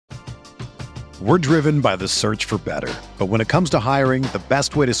We're driven by the search for better. But when it comes to hiring, the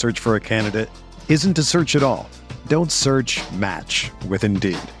best way to search for a candidate isn't to search at all. Don't search, match with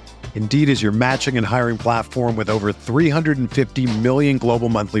Indeed. Indeed is your matching and hiring platform with over 350 million global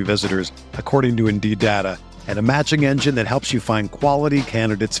monthly visitors, according to Indeed data, and a matching engine that helps you find quality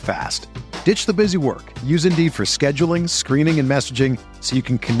candidates fast. Ditch the busy work. Use Indeed for scheduling, screening, and messaging so you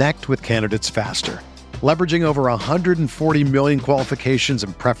can connect with candidates faster. Leveraging over 140 million qualifications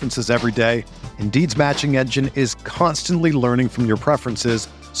and preferences every day, Indeed's matching engine is constantly learning from your preferences,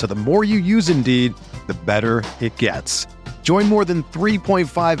 so the more you use Indeed, the better it gets. Join more than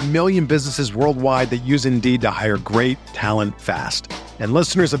 3.5 million businesses worldwide that use Indeed to hire great talent fast. And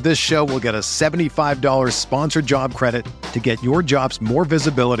listeners of this show will get a $75 sponsored job credit to get your jobs more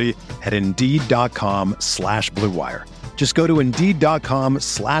visibility at Indeed.com/Blue Wire. Just go to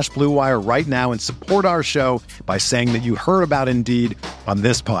Indeed.com/Blue Wire right now and support our show by saying that you heard about Indeed on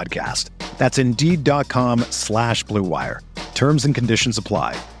this podcast. That's Indeed.com/Blue Wire. Terms and conditions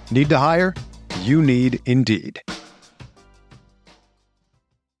apply. Need to hire? You need Indeed.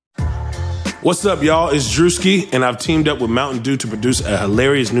 What's up, y'all? It's Drewski, and I've teamed up with Mountain Dew to produce a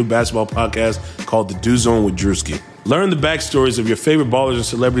hilarious new basketball podcast called The Dew Zone with Drewski. Learn the backstories of your favorite ballers and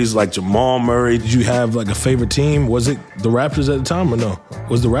celebrities like Jamal Murray. Did you have like a favorite team? Was it the Raptors at the time or no?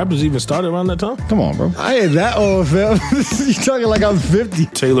 Was the Raptors even started around that time? Come on, bro. I ain't that old, fam. You talking like I'm 50.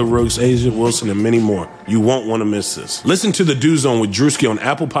 Taylor Rooks, Asia Wilson, and many more. You won't want to miss this. Listen to The Dew Zone with Drewski on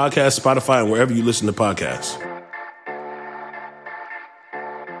Apple Podcasts, Spotify, and wherever you listen to podcasts.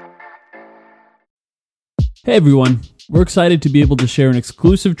 Hey everyone, we're excited to be able to share an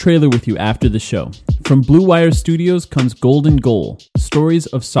exclusive trailer with you after the show. From Blue Wire Studios comes Golden Goal, Stories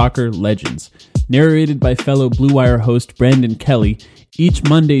of Soccer Legends. Narrated by fellow Blue Wire host Brandon Kelly, each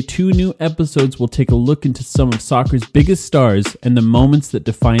Monday 2 new episodes will take a look into some of soccer's biggest stars and the moments that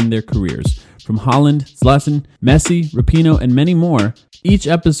define their careers. From Haaland, Zlatan, Messi, Rapinoe, and many more, each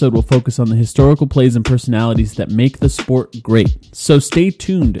episode will focus on the historical plays and personalities that make the sport great. So stay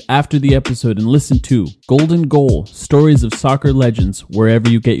tuned after the episode and listen to Golden Goal, Stories of Soccer Legends, wherever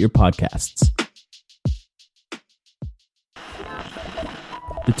you get your podcasts.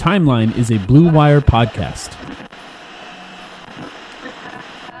 The Timeline is a Blue Wire podcast.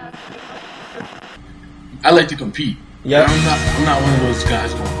 I like to compete. Yeah, I'm not one of those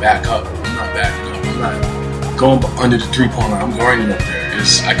guys going back up. I'm not backing up. I'm not going under the 3-point line. I'm going up there.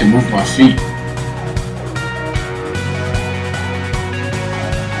 I can move my feet.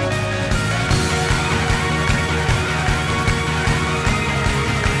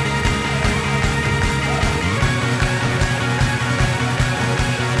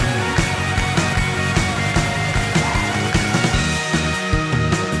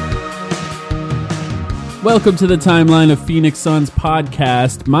 Welcome to the Timeline of Phoenix Suns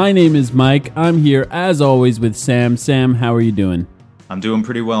podcast. My name is Mike. I'm here, as always, with Sam. Sam, how are you doing? I'm doing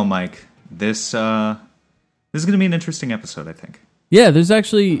pretty well, Mike. This is going to be an interesting episode, I think. Yeah, there's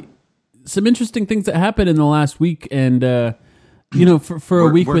actually some interesting things that happened in the last week, and for a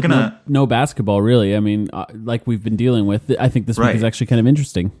week with no basketball, really. I mean, like we've been dealing with, I think this week is actually kind of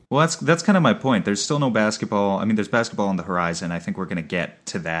interesting. Well, that's kind of my point. There's still no basketball. I mean, there's basketball on the horizon. I think we're going to get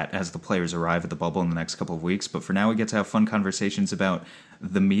to that as the players arrive at the bubble in the next couple of weeks. But for now, we get to have fun conversations about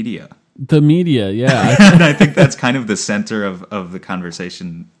the media. The media, yeah. And I think that's kind of the center of the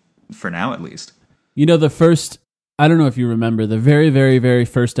conversation for now, at least. You know, I don't know if you remember, the very, very, very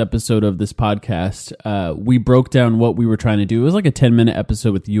first episode of this podcast, we broke down what we were trying to do. It was like a 10-minute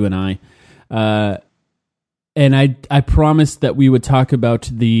episode with you and I. And I promised that we would talk about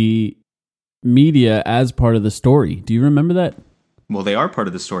the media as part of the story. Do you remember that? Well, they are part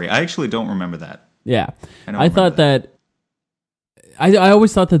of the story. I actually don't remember that. Yeah. I thought that I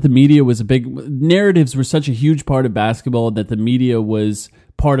always thought that the media was narratives were such a huge part of basketball that the media was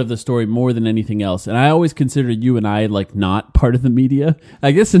part of the story more than anything else. And I always considered you and I like not part of the media.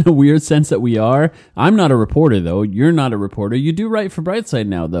 I guess in a weird sense that we are. I'm not a reporter though. You're not a reporter. You do write for Brightside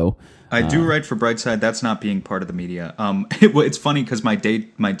now though. I do write for Brightside. That's not being part of the media. It's funny because my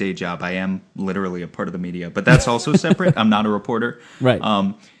day job, I am literally a part of the media, but that's also separate. I'm not a reporter. Right.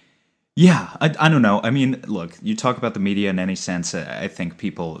 Yeah, I don't know. I mean, look, you talk about the media in any sense, I think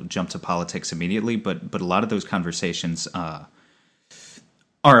people jump to politics immediately, but a lot of those conversations are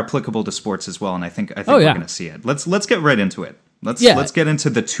applicable to sports as well, and I think we're going to see it. Let's get right into it. Let's get into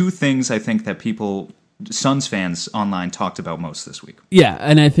the two things I think that Suns fans online talked about most this week. Yeah,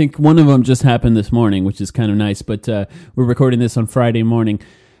 and I think one of them just happened this morning, which is kind of nice, but we're recording this on Friday morning.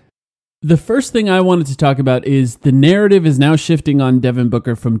 The first thing I wanted to talk about is the narrative is now shifting on Devin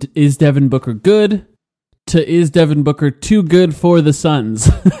Booker from is Devin Booker good to is Devin Booker too good for the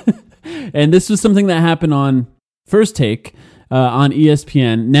Suns? And this was something that happened on First Take on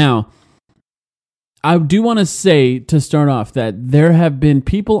ESPN. Now, I do want to say to start off that there have been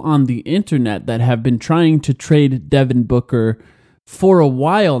people on the internet that have been trying to trade Devin Booker for a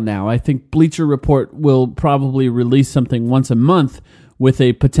while now. I think Bleacher Report will probably release something once a month with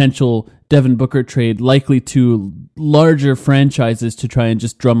a potential Devin Booker trade, likely to larger franchises to try and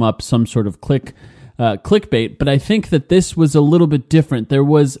just drum up some sort of clickbait. But I think that this was a little bit different. There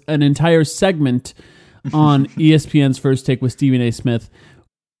was an entire segment on ESPN's First Take with Stephen A. Smith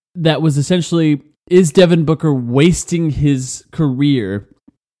that was essentially, is Devin Booker wasting his career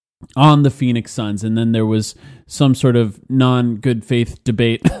on the Phoenix Suns? And then there was some sort of non-good faith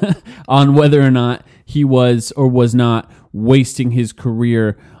debate on whether or not he was or was not wasting his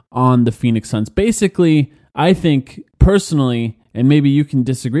career on the Phoenix Suns. Basically, I think personally, and maybe you can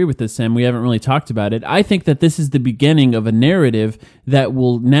disagree with this, Sam, we haven't really talked about it, I think that this is the beginning of a narrative that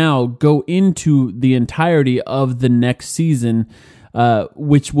will now go into the entirety of the next season,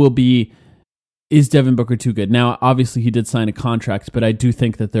 which will be, is Devin Booker too good? Now, obviously, he did sign a contract, but I do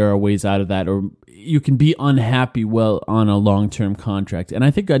think that there are ways out of that, or you can be unhappy well on a long-term contract. And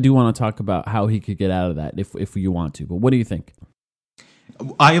I think I do want to talk about how he could get out of that if you want to. But what do you think?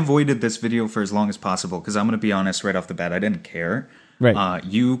 I avoided this video for as long as possible because I'm going to be honest right off the bat, I didn't care. Right.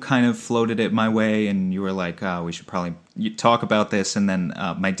 You kind of floated it my way, and you were like, we should probably talk about this. And then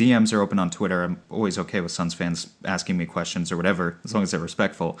my DMs are open on Twitter. I'm always okay with Suns fans asking me questions or whatever, as long as they're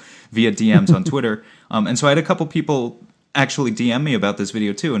respectful, via DMs on Twitter. And so I had a couple people actually DM me about this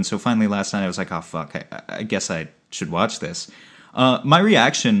video too. And so finally last night I was like, oh, fuck, I guess I should watch this. My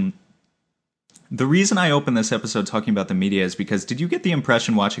reaction, the reason I opened this episode talking about the media is because, did you get the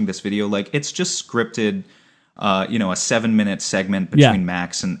impression watching this video, like, it's just scripted, a 7-minute segment between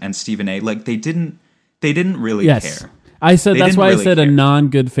Max and Stephen A. Like, they didn't really care. I said that's why really I said care. A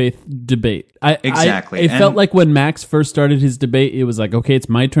non-good faith debate. Exactly. It felt like when Max first started his debate, it was like, okay, it's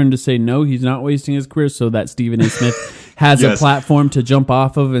my turn to say no, he's not wasting his career, so that Stephen A. Smith has a platform to jump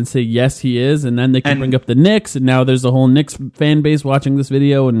off of and say yes, he is, and then they can bring up the Knicks, and now there's a whole Knicks fan base watching this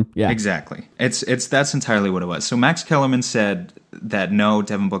video, and exactly. That's entirely what it was. So Max Kellerman said that no,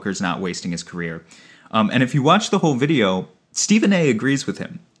 Devin Booker's not wasting his career, and if you watch the whole video, Stephen A. agrees with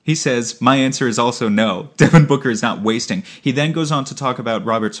him. He says, my answer is also no. Devin Booker is not wasting. He then goes on to talk about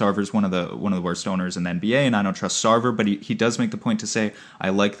Robert Sarver's one of the worst owners in the NBA, and I don't trust Sarver, but he does make the point to say, I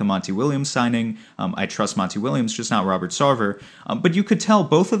like the Monty Williams signing. I trust Monty Williams, just not Robert Sarver. But you could tell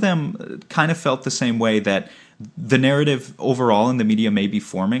both of them kind of felt the same way, that the narrative overall in the media may be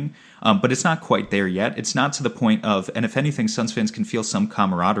forming, but it's not quite there yet. It's not to the point of, and if anything, Suns fans can feel some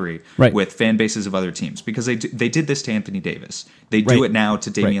camaraderie with fan bases of other teams, because they did this to Anthony Davis. They do it now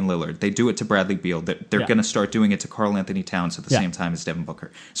to Damian Lillard. They do it to Bradley Beal. They're going to start doing it to Karl Anthony Towns at the same time as Devin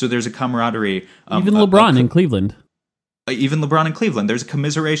Booker. So there's a camaraderie. Even LeBron in Cleveland. Even LeBron in Cleveland. There's a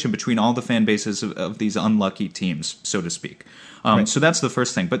commiseration between all the fan bases of these unlucky teams, so to speak. So that's the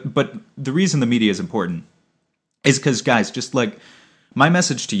first thing. But the reason the media is important is because, guys, just like my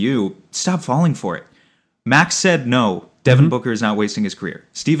message to you, stop falling for it. Max said no, Devin Booker is not wasting his career.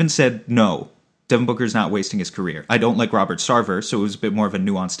 Steven said no, Devin Booker is not wasting his career. I don't like Robert Sarver, so it was a bit more of a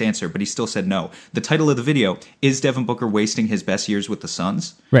nuanced answer, but he still said no. The title of the video is Devin Booker wasting his best years with the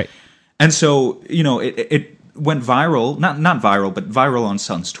Suns? Right. And so, it went viral, not viral, but viral on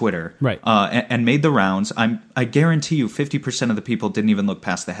Suns Twitter, right? And made the rounds. I guarantee you 50% of the people didn't even look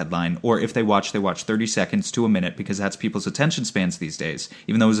past the headline, or if they watched 30 seconds to a minute, because that's people's attention spans these days,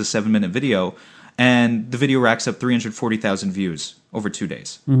 even though it was a 7-minute video. And the video racks up 340,000 views over 2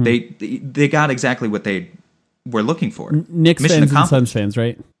 days. They got exactly what they were looking for. Knicks fans and Suns fans,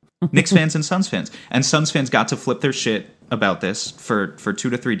 right? Knicks fans and Suns fans. And Suns fans got to flip their shit about this for 2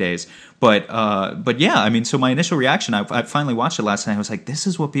 to 3 days. But yeah, I mean, so my initial reaction, I finally watched it last night. I was like, this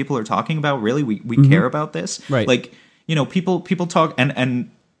is what people are talking about? Really? We care about this? Right. Like, people talk, and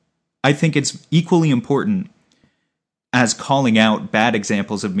I think it's equally important as calling out bad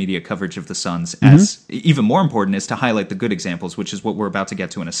examples of media coverage of the Suns, as even more important is to highlight the good examples, which is what we're about to get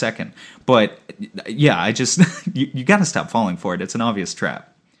to in a second. But yeah, I just, you got to stop falling for it. It's an obvious trap.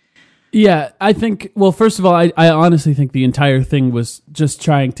 Yeah, I think, well, first of all, I honestly think the entire thing was just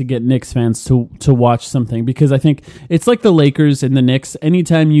trying to get Knicks fans to watch something, because I think it's like the Lakers and the Knicks.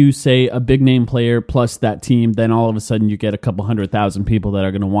 Anytime you say a big name player plus that team, then all of a sudden you get a couple 100,000 people that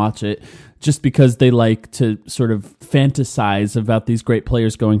are going to watch it, just because they like to sort of fantasize about these great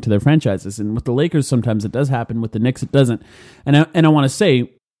players going to their franchises. And with the Lakers, sometimes it does happen. With the Knicks, it doesn't. And I want to say,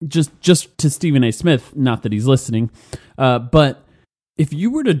 just to Stephen A. Smith, not that he's listening, but if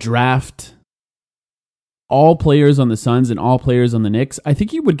you were to draft all players on the Suns and all players on the Knicks, I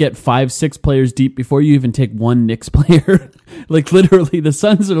think you would get 5-6 players deep before you even take one Knicks player. Like literally, the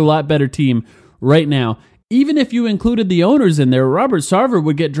Suns are a lot better team right now. Even if you included the owners in there, Robert Sarver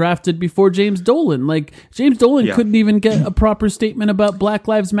would get drafted before James Dolan. Like James Dolan couldn't even get a proper statement about Black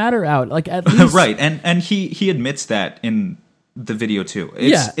Lives Matter out. Like at least right, and he admits that in the video too.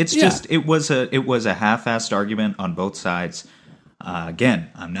 It was a half-assed argument on both sides. Again,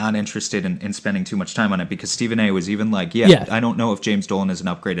 I'm not interested in spending too much time on it because Stephen A. was even like, I don't know if James Dolan is an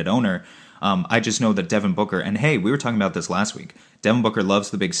upgraded owner. I just know that Devin Booker, and hey, we were talking about this last week. Devin Booker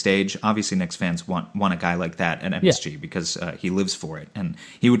loves the big stage. Obviously, Knicks fans want a guy like that at MSG because he lives for it. And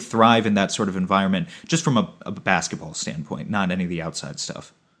he would thrive in that sort of environment just from a basketball standpoint, not any of the outside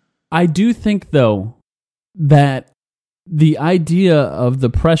stuff. I do think, though, that the idea of the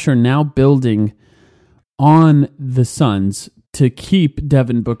pressure now building on the Suns to keep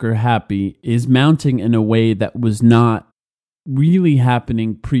Devin Booker happy is mounting in a way that was not really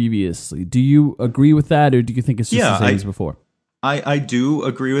happening previously. Do you agree with that, or do you think it's just the same as before? I do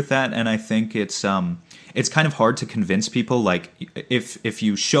agree with that, and I think it's kind of hard to convince people. Like if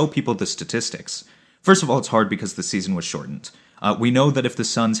you show people the statistics, first of all, it's hard because the season was shortened. We know that if the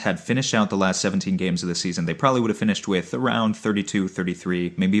Suns had finished out the last 17 games of the season, they probably would have finished with around 32,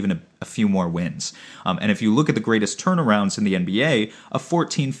 33, maybe even a few more wins. And if you look at the greatest turnarounds in the NBA, a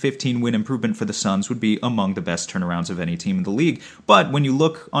 14-15 win improvement for the Suns would be among the best turnarounds of any team in the league. But when you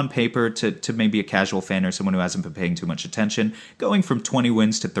look on paper to maybe a casual fan or someone who hasn't been paying too much attention, going from 20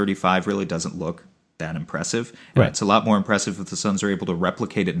 wins to 35 really doesn't look that impressive. Right. It's a lot more impressive if the Suns are able to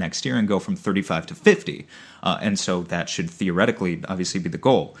replicate it next year and go from 35 to 50. And so that should theoretically obviously be the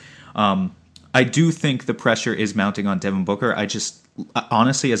goal. I do think the pressure is mounting on Devin Booker. I just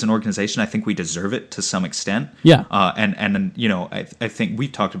honestly, as an organization, I think we deserve it to some extent. Yeah. And you know, I think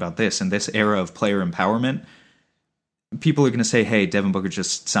we've talked about this in this era of player empowerment. People are going to say, hey, Devin Booker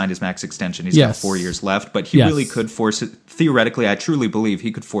just signed his max extension. He's got 4 years left. But he really could force it. Theoretically, I truly believe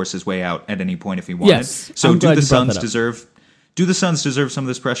he could force his way out at any point if he wanted. Yes. So do the Suns deserve some of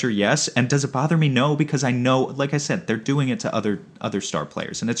this pressure? Yes. And does it bother me? No, because I know, like I said, they're doing it to other star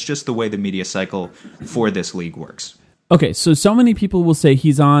players. And it's just the way the media cycle for this league works. Okay, so many people will say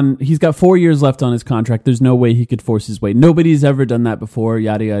he's got 4 years left on his contract. There's no way he could force his way. Nobody's ever done that before,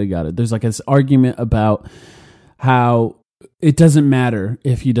 yada, yada, yada. There's like this argument about how it doesn't matter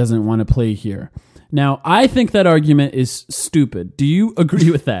if he doesn't want to play here. Now, I think that argument is stupid. Do you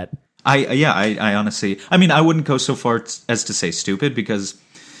agree with that? I honestly, I mean, I wouldn't go so far as to say stupid because,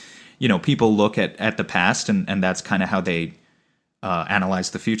 you know, people look at the past and that's kind of how they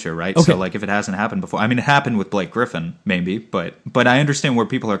analyze the future, right? Okay. So, like, if it hasn't happened before, I mean, it happened with Blake Griffin, maybe, but I understand where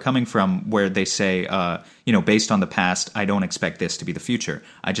people are coming from, where they say, you know, based on the past, I don't expect this to be the future.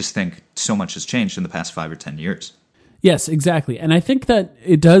 I just think so much has changed in the past 5 or 10 years. Yes, exactly. And I think that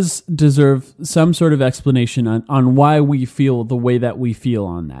it does deserve some sort of explanation on why we feel the way that we feel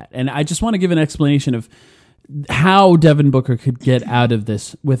on that. And I just want to give an explanation of how Devin Booker could get out of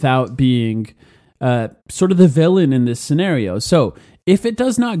this without being sort of the villain in this scenario. So if it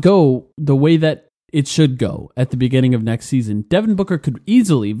does not go the way that it should go at the beginning of next season, Devin Booker could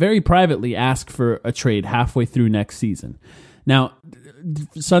easily, very privately, ask for a trade halfway through next season. Now,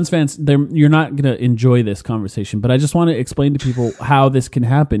 Suns fans, you're not going to enjoy this conversation, but I just want to explain to people how this can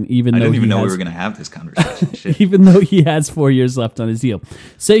happen. I didn't even know we were going to have this conversation. Even though he has 4 years left on his deal.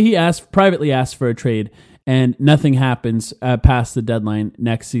 Say he privately asked for a trade, and nothing happens past the deadline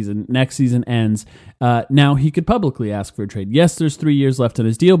next season. Next season ends. Now he could publicly ask for a trade. Yes, there's 3 years left on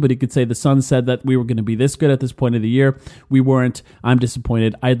his deal, but he could say the Suns said that we were going to be this good at this point of the year. We weren't. I'm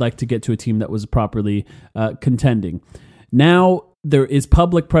disappointed. I'd like to get to a team that was properly contending. Now there is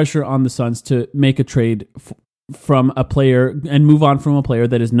public pressure on the Suns to make a trade from a player and move on from a player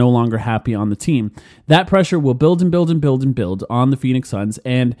that is no longer happy on the team. That pressure will build and build and build and build on the Phoenix Suns,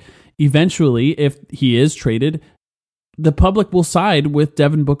 and eventually, if he is traded, the public will side with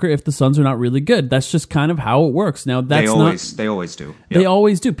Devin Booker if the Suns are not really good. That's just kind of how it works. Now, they always do. Yep. They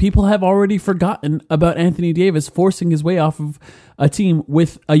always do. People have already forgotten about Anthony Davis forcing his way off of a team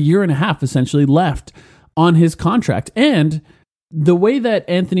with a year and a half essentially left on his contract. And the way that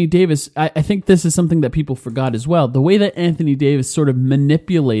Anthony Davis, I think this is something that people forgot as well, the way that Anthony Davis sort of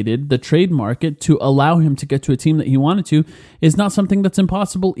manipulated the trade market to allow him to get to a team that he wanted to is not something that's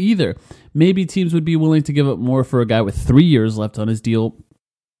impossible either. Maybe teams would be willing to give up more for a guy with 3 years left on his deal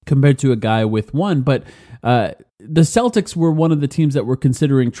compared to a guy with one, but the Celtics were one of the teams that were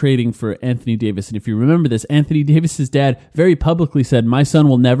considering trading for Anthony Davis. And if you remember this, Anthony Davis's dad very publicly said, my son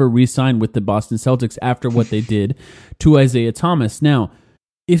will never re-sign with the Boston Celtics after what they did to Isaiah Thomas. Now,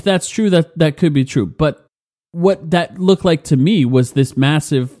 if that's true, that could be true. But what that looked like to me was this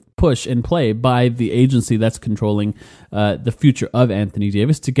massive push and play by the agency that's controlling the future of Anthony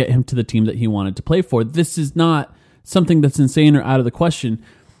Davis to get him to the team that he wanted to play for. This is not something that's insane or out of the question.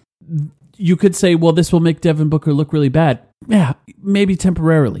 You could say, well, this will make Devin Booker look really bad. Yeah, maybe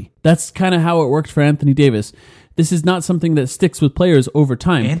temporarily. That's kind of how it worked for Anthony Davis. This is not something that sticks with players over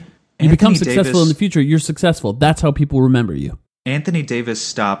time. You become successful in the future, you're successful. That's how people remember you. Anthony Davis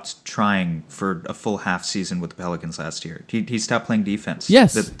stopped trying for a full half season with the Pelicans last year. He stopped playing defense.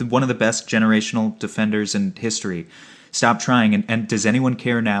 Yes. One of the best generational defenders in history stopped trying. And does anyone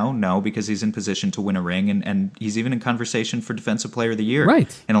care now? No, because he's in position to win a ring. And he's even in conversation for Defensive Player of the Year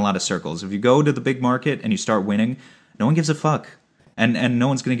in a lot of circles. If you go to the big market and you start winning, no one gives a fuck. And no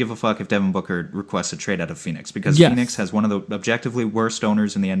one's going to give a fuck if Devin Booker requests a trade out of Phoenix, because Phoenix has one of the objectively worst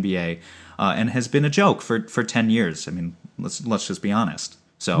owners in the NBA and has been a joke for 10 years. I mean, let's just be honest.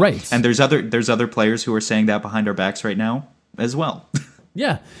 So, and there's other players who are saying that behind our backs right now as well.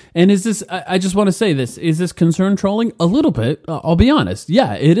 Yeah. And is this, I just want to say this, is this concern trolling? A little bit. I'll be honest.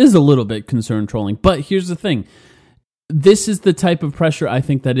 Yeah, it is a little bit concern trolling. But here's the thing. This is the type of pressure I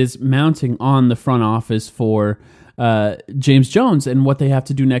think that is mounting on the front office for James Jones and what they have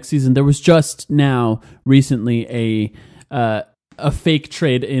to do next season. There was just now recently a fake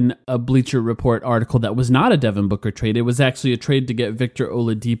trade in a Bleacher Report article that was not a Devin Booker trade. It was actually a trade to get Victor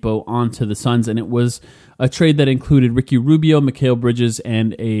Oladipo onto the Suns, and it was a trade that included Ricky Rubio, Mikal Bridges,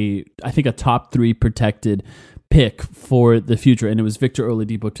 and I think a top 3 protected pick for the future, and it was Victor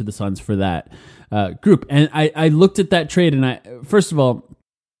Oladipo to the Suns for that group. And I looked at that trade, and first of all,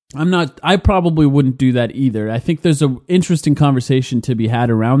 I probably wouldn't do that either. I think there's an interesting conversation to be had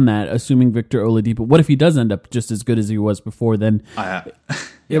around that, assuming Victor Oladipo. What if he does end up just as good as he was before? Then,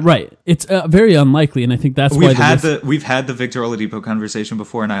 right. It's very unlikely, and I think that's we've had the Victor Oladipo conversation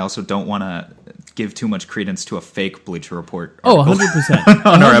before, and I also don't want to give too much credence to a fake Bleacher Report article 100%.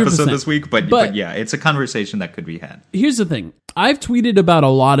 on our episode this week. But yeah, it's a conversation that could be had. Here's the thing. I've tweeted about a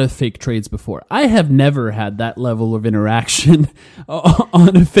lot of fake trades before. I have never had that level of interaction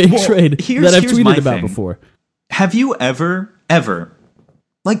on a fake trade that I've tweeted about before. Have you ever,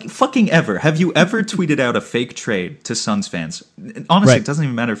 like fucking ever, have you ever tweeted out a fake trade to Suns fans? Honestly, It doesn't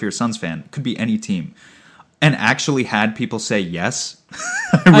even matter if you're a Suns fan. It could be any team. And actually had people say yes?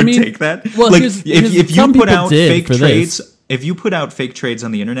 I mean, take that. Well, like, if you put out fake trades... If you put out fake trades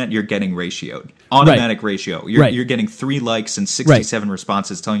on the internet, you're getting ratioed. Automatic ratio. You're getting 3 likes and 67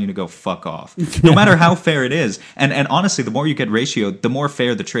 responses telling you to go fuck off. No matter how fair it is. And honestly, the more you get ratioed, the more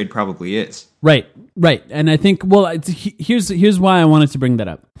fair the trade probably is. Right. And I think, here's why I wanted to bring that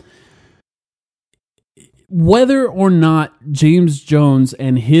up. Whether or not James Jones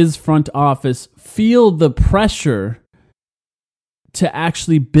and his front office feel the pressure to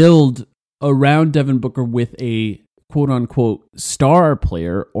actually build around Devin Booker with a quote-unquote star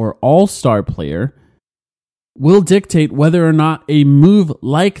player or all-star player will dictate whether or not a move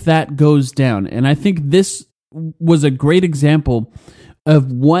like that goes down. And I think this was a great example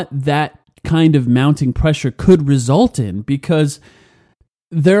of what that kind of mounting pressure could result in, because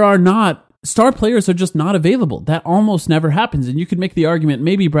star players are just not available. That almost never happens. And you could make the argument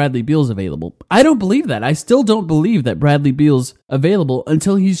maybe Bradley Beal's available. I don't believe that. I still don't believe that Bradley Beal's available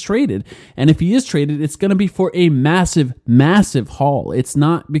until he's traded. And if he is traded, it's going to be for a massive, massive haul. It's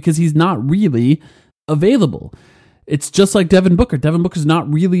not because he's not really available. It's just like Devin Booker. Devin Booker's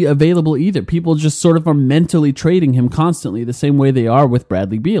not really available either. People just sort of are mentally trading him constantly the same way they are with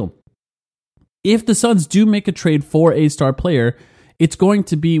Bradley Beal. If the Suns do make a trade for a star player, it's going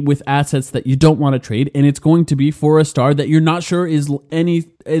to be with assets that you don't want to trade, and it's going to be for a star that you're not sure is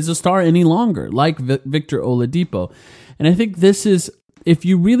a star any longer, like Victor Oladipo. And I think this is, if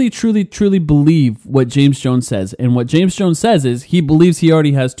you really, truly, truly believe what James Jones says, and what James Jones says is he believes he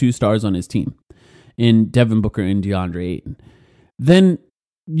already has 2 stars on his team in Devin Booker and DeAndre Ayton, then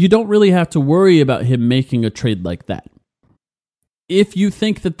you don't really have to worry about him making a trade like that. If you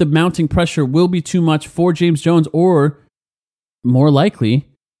think that the mounting pressure will be too much for James Jones, or more likely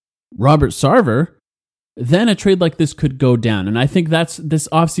Robert Sarver, then a trade like this could go down. And I think this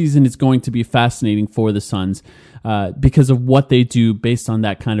offseason is going to be fascinating for the Suns because of what they do based on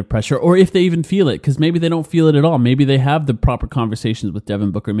that kind of pressure, or if they even feel it, because maybe they don't feel it at all. Maybe they have the proper conversations with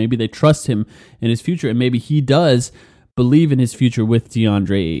Devin Booker. Maybe they trust him in his future, and maybe he does believe in his future with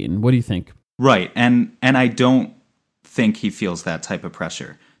DeAndre Ayton. What do you think? Right, and I don't think he feels that type of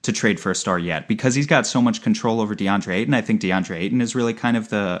pressure to trade for a star yet, because he's got so much control over DeAndre Ayton. I think DeAndre Ayton is really kind of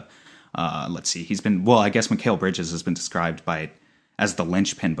the, I guess Mikal Bridges has been described as the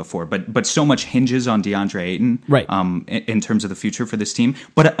linchpin before, but so much hinges on DeAndre Ayton, right? In terms of the future for this team.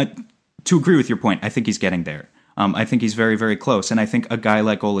 But to agree with your point, I think he's getting there. I think he's very, very close. And I think a guy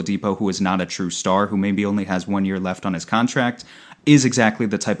like Oladipo, who is not a true star, who maybe only has 1 year left on his contract, is exactly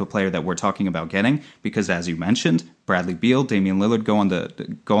the type of player that we're talking about getting. Because as you mentioned, Bradley Beal, Damian Lillard go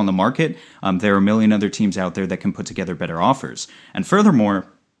on the market. There are a million other teams out there that can put together better offers. And furthermore,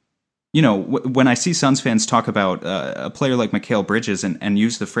 you know, when I see Suns fans talk about a player like Mikal Bridges and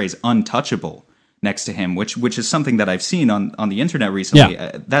use the phrase untouchable next to him, which is something that I've seen on the internet recently,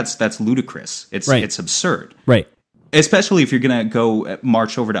 that's ludicrous. It's absurd. Right. Especially if you're going to go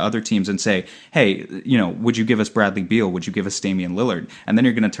march over to other teams and say, hey, you know, would you give us Bradley Beal? Would you give us Damian Lillard? And then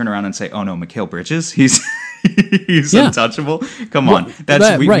you're going to turn around and say, oh no, Mikal Bridges, he's untouchable. Come on.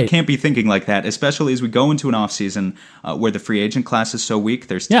 We can't be thinking like that, especially as we go into an offseason where the free agent class is so weak.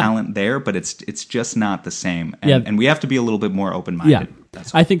 There's talent there, but it's just not the same. And we have to be a little bit more open-minded. Yeah.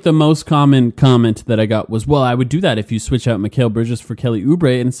 I think the most common comment that I got was, well, I would do that if you switch out Mikal Bridges for Kelly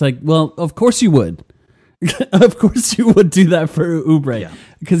Oubre. And it's like, well, of course you would. Of course you would do that for Oubre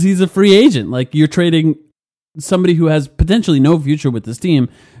because he's a free agent. Like, you're trading somebody who has potentially no future with this team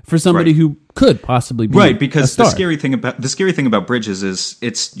for somebody who could possibly be because a star. the scary thing about Bridges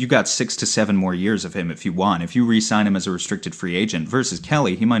is you got 6 to 7 more years of him if you want. If you re-sign him as a restricted free agent versus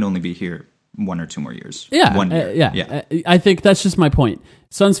Kelly, he might only be here 1 or 2 more years. 1 year. I think that's just my point.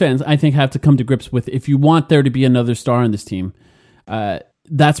 Suns fans, I think, have to come to grips with, if you want there to be another star on this team,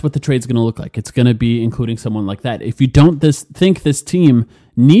 that's what the trade's going to look like. It's going to be including someone like that. If you don't think this team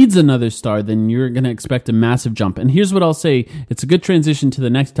needs another star, then you're going to expect a massive jump. And here's what I'll say. It's a good transition to the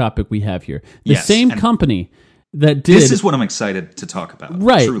next topic we have here. The same company that did... This is what I'm excited to talk about.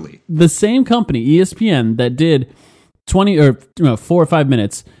 Right. Truly. The same company, ESPN, that did 4 or 5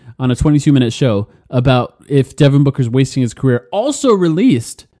 minutes on a 22-minute show about if Devin Booker's wasting his career, also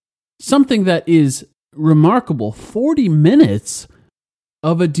released something that is remarkable. 40 minutes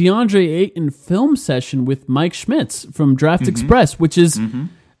of a DeAndre Ayton film session with Mike Schmitz from Draft Express, which is,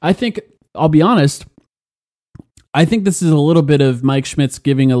 I think, I'll be honest, I think this is a little bit of Mike Schmitz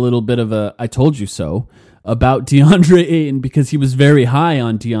giving a little bit of a I told you so about DeAndre Ayton, because he was very high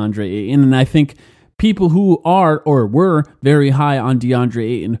on DeAndre Ayton, and I think people who are or were very high on DeAndre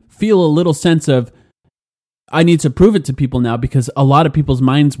Ayton feel a little sense of, I need to prove it to people now, because a lot of people's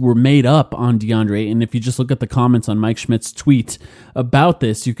minds were made up on DeAndre. And if you just look at the comments on Mike Schmidt's tweet about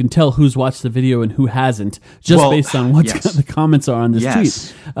this, you can tell who's watched the video and who hasn't, just based on what the comments are on this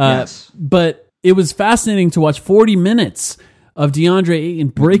tweet. But it was fascinating to watch 40 minutes of DeAndre Ayton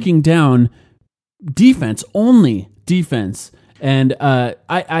breaking down only defense. And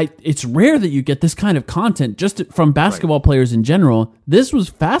it's rare that you get this kind of content just from basketball players in general. This was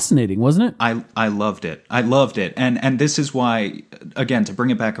fascinating, wasn't it? I loved it. And this is why, again, to bring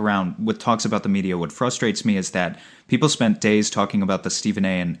it back around with talks about the media, what frustrates me is that people spent days talking about the Stephen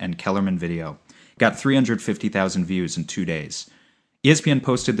A. and Kellerman video. Got 350,000 views in 2 days. ESPN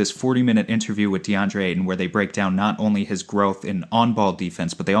posted this 40-minute interview with DeAndre Ayton where they break down not only his growth in on-ball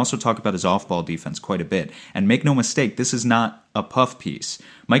defense, but they also talk about his off-ball defense quite a bit. And make no mistake, this is not a puff piece.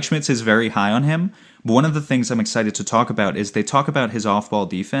 Mike Schmitz is very high on him, but one of the things I'm excited to talk about is they talk about his off-ball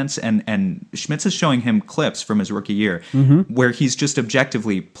defense, and Schmitz is showing him clips from his rookie year where he's just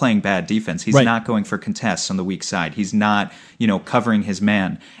objectively playing bad defense. He's not going for contests on the weak side. He's not, covering his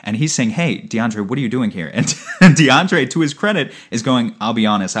man. And he's saying, hey, DeAndre, what are you doing here? And DeAndre, to his credit, is going, I'll be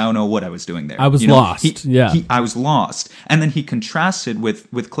honest, I don't know what I was doing there. I was lost. I was lost. And then he contrasted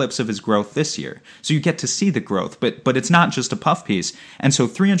with clips of his growth this year. So you get to see the growth, but it's not just a puff piece. And so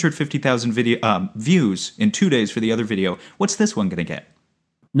 350,000 views in 2 days for the other video. What's this one going to get?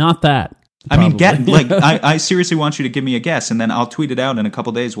 Not that. Probably. I mean, I seriously want you to give me a guess, and then I'll tweet it out in a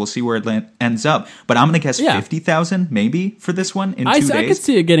couple days. We'll see where it ends up. But I'm going to guess 50,000 maybe for this one in 2 days. I could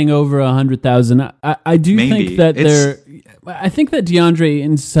see it getting over 100,000. I do think that I think that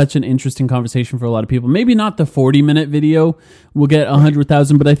DeAndre is such an interesting conversation for a lot of people. Maybe not the 40-minute video will get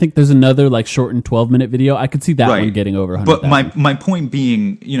 100,000, but I think there's another shortened 12-minute video. I could see that one getting over 100,000. But my point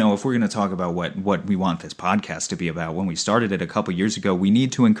being, if we're going to talk about what we want this podcast to be about, when we started it a couple years ago, we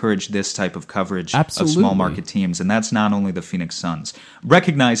need to encourage this type of coverage of small market teams, and that's not only the Phoenix Suns.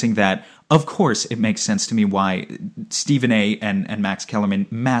 Recognizing that, of course, it makes sense to me why Stephen A. and Max Kellerman,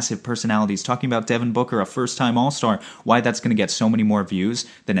 massive personalities, talking about Devin Booker, a first-time All-Star, why that's going to get so many more views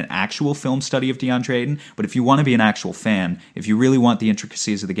than an actual film study of DeAndre Ayton. But if you want to be an actual fan, if you really want the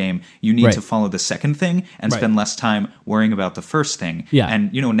intricacies of the game, you need to follow the second thing and spend less time worrying about the first thing. Yeah.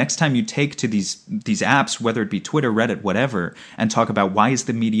 And, next time you take to these apps, whether it be Twitter, Reddit, whatever, and talk about why is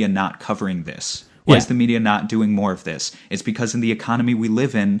the media not covering this? Why Yeah. is the media not doing more of this? It's because in the economy we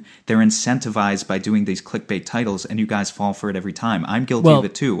live in, they're incentivized by doing these clickbait titles, and you guys fall for it every time. I'm guilty of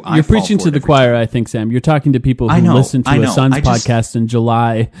it too. You're preaching to the choir, I think, Sam. You're talking to people who listen to a Suns podcast in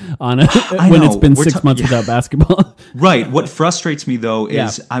July when it's been 6 months without basketball. Right. What frustrates me, though,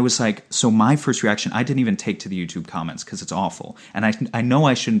 is I was like, so my first reaction, I didn't even take to the YouTube comments because it's awful. And I know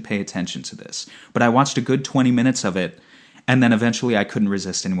I shouldn't pay attention to this, but I watched a good 20 minutes of it. And then eventually I couldn't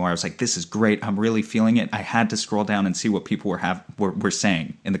resist anymore. I was like, this is great. I'm really feeling it. I had to scroll down and see what people were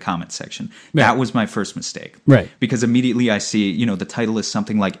saying in the comments section. Right. That was my first mistake. Right. Because immediately I see, the title is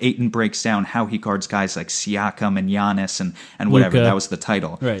something like Ayton breaks down how he guards guys like Siakam and Giannis and whatever. Luka. That was the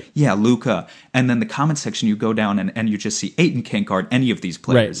title. Right. Yeah, Luka. And then the comment section, you go down and you just see Ayton can't guard any of these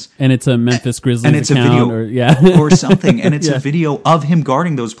players. Right. And it's a Memphis Grizzlies and it's account a video or something. And it's Yeah. a video of him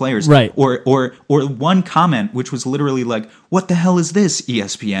guarding those players. Right. Or one comment, which was literally like, what the hell is this,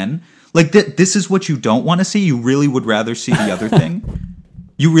 ESPN? Like, this is what you don't want to see? You really would rather see the other thing?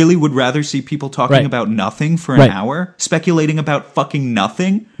 You really would rather see people talking Right. about nothing for an hour? Speculating about fucking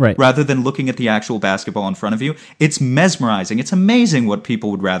nothing? Right. Rather than looking at the actual basketball in front of you? It's mesmerizing. It's amazing what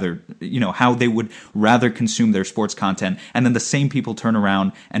people would rather, how they would rather consume their sports content. And then the same people turn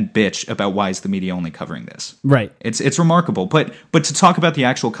around and bitch about why is the media only covering this? Right. It's remarkable. But to talk about the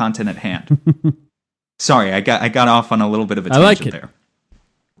actual content at hand. Sorry, I got off on a little bit of a tangent like it. there.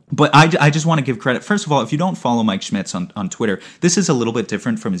 But I just want to give credit. First of all, if you don't follow Mike Schmitz on Twitter, this is a little bit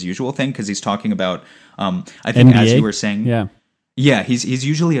different from his usual thing because he's talking about, I think NBA? as you were saying. Yeah. Yeah, he's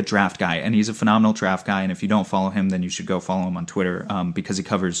usually a draft guy, and he's a phenomenal draft guy. And if you don't follow him, then you should go follow him on Twitter because he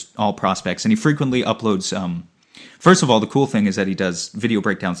covers all prospects. And he frequently uploads, first of all, the cool thing is that he does video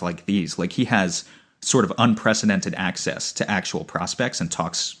breakdowns like these. Like he has sort of unprecedented access to actual prospects and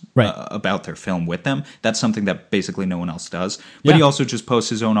talks about their film with them. That's something that basically no one else does. But he also just posts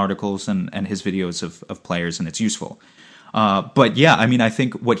his own articles and his videos of players, and it's useful. But yeah, I mean, I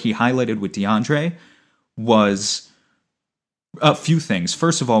think what he highlighted with DeAndre was a few things.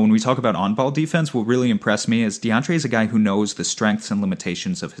 First of all, when we talk about on-ball defense, what really impressed me is DeAndre is a guy who knows the strengths and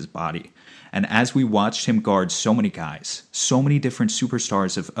limitations of his body. And as we watched him guard so many guys, so many different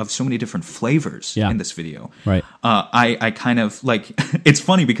superstars of so many different flavors in this video, Right. I kind of like, it's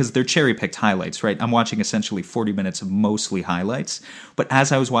funny because they're cherry-picked highlights, right? I'm watching essentially 40 minutes of mostly highlights. But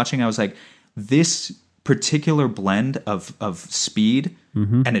as I was watching, I was like, this particular blend of speed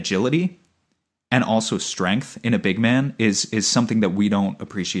and agility and also strength in a big man is something that we don't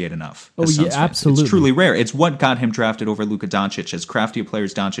appreciate enough. Oh, as yeah, Suns fans. absolutely. It's truly rare. It's what got him drafted over Luka Doncic, as crafty a player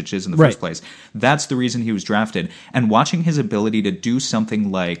as Doncic is in the first place. That's the reason he was drafted. And watching his ability to do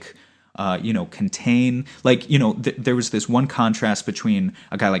something like, contain, like, there was this one contrast between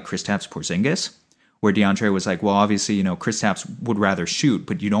a guy like Kristaps Porzingis, where DeAndre was like, well, obviously, Kristaps would rather shoot,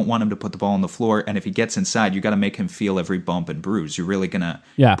 but you don't want him to put the ball on the floor. And if he gets inside, you got to make him feel every bump and bruise. You're really going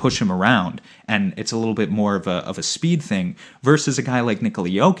to push him around. And it's a little bit more of a speed thing versus a guy like Nikola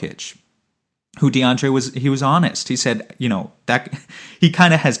Jokic, who DeAndre was honest. He said, that he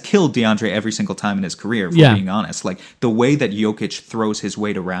kind of has killed DeAndre every single time in his career, if we're being honest. Like the way that Jokic throws his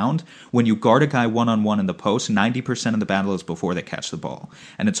weight around, when you guard a guy one-on-one in the post, 90% of the battle is before they catch the ball.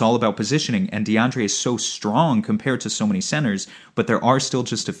 And it's all about positioning. And DeAndre is so strong compared to so many centers, but there are still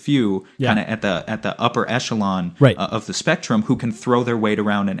just a few kind of at the upper echelon of the spectrum who can throw their weight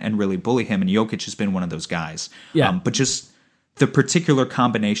around and really bully him. And Jokic has been one of those guys. Yeah. But just the particular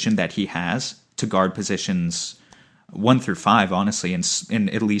combination that he has to guard positions 1 through 5, honestly, in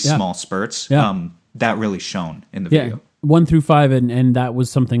at least small spurts, that really shone in the video. 1 through 5, and that was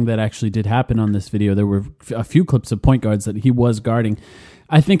something that actually did happen on this video. There were a few clips of point guards that he was guarding.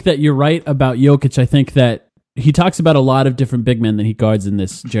 I think that you're right about Jokic. I think that he talks about a lot of different big men that he guards in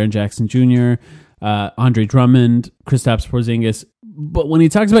this. Jaren Jackson Jr., Andre Drummond, Kristaps Porzingis. But when he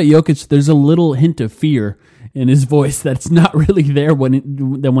talks about Jokic, there's a little hint of fear in his voice that's not really there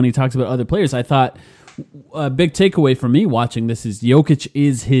when he talks about other players. I thought a big takeaway for me watching this is Jokic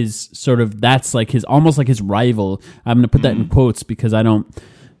is his sort of, that's like his, almost like his rival. I'm going to put that in quotes because I don't,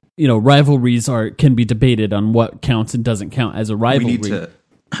 rivalries can be debated on what counts and doesn't count as a rivalry.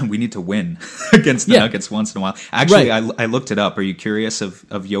 We need to win against the Nuggets once in a while. Actually, I looked it up. Are you curious of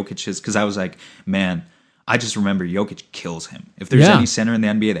Jokic's? Because I was like, man, I just remember Jokic kills him. If there's any center in the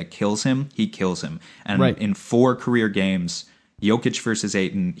NBA that kills him, he kills him. And in 4 career games, Jokic versus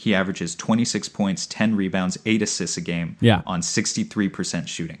Ayton, he averages 26 points, 10 rebounds, 8 assists a game on 63%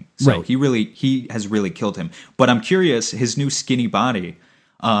 shooting. So he has really killed him. But I'm curious, his new skinny body,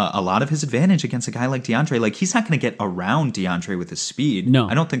 a lot of his advantage against a guy like DeAndre, like he's not going to get around DeAndre with his speed. No.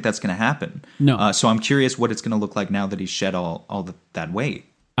 I don't think that's going to happen. No. So I'm curious what it's going to look like now that he's shed all that weight.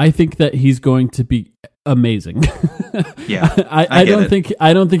 I think that he's going to be amazing. Yeah, I don't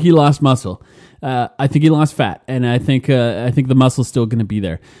think he lost muscle. I think he lost fat, and I think the muscle's still going to be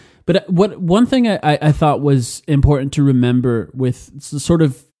there. But one thing I thought was important to remember with sort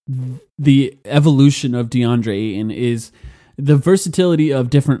of the evolution of DeAndre Ayton is the versatility of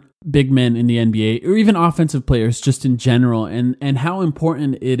different big men in the NBA, or even offensive players just in general, and how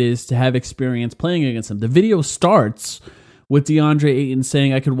important it is to have experience playing against them. The video starts with DeAndre Ayton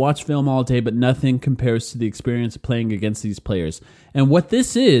saying, "I could watch film all day, but nothing compares to the experience of playing against these players." And what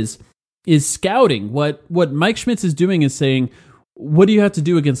this is scouting. What Mike Schmitz is doing is saying, what do you have to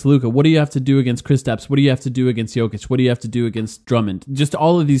do against Luka? What do you have to do against Kristaps? What do you have to do against Jokic? What do you have to do against Drummond? Just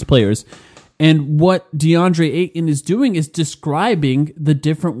all of these players. And what DeAndre Ayton is doing is describing the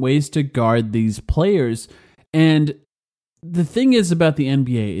different ways to guard these players. And the thing is about the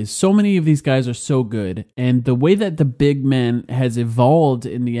NBA is so many of these guys are so good. And the way that the big man has evolved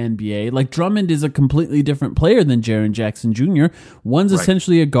in the NBA, like Drummond is a completely different player than Jaren Jackson Jr. One's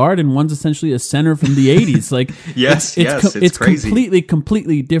essentially a guard and one's essentially a center from the 80s. Like it's crazy.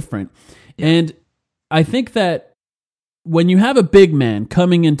 completely different. Yeah. And I think that when you have a big man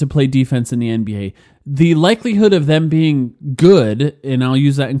coming in to play defense in the NBA, the likelihood of them being good, and I'll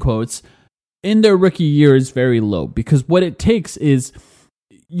use that in quotes, in their rookie year is very low, because what it takes is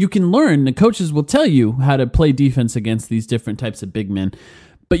you can learn, the coaches will tell you how to play defense against these different types of big men,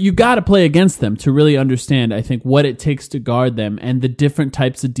 but you got to play against them to really understand, I think, what it takes to guard them and the different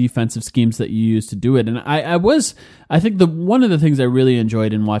types of defensive schemes that you use to do it. And I think one of the things I really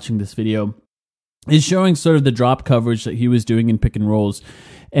enjoyed in watching this video is showing sort of the drop coverage that he was doing in pick and rolls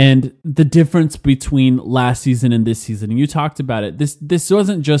and the difference between last season and this season. And you talked about it. This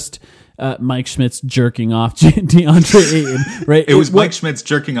wasn't just Mike Schmitz jerking off DeAndre Ayton, right? It was Mike Schmitz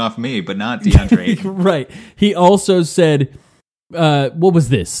jerking off me, but not DeAndre Ayton. Right. He also said, what was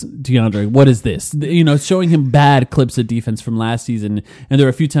this, DeAndre? What is this? Showing him bad clips of defense from last season. And there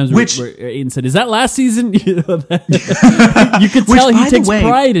were a few times where Ayton said, "Is that last season?" You could tell he takes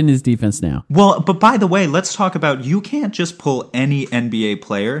pride in his defense now. Well, but by the way, let's talk about, you can't just pull any NBA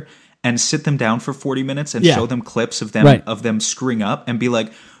player and sit them down for 40 minutes and show them clips of them screwing up and be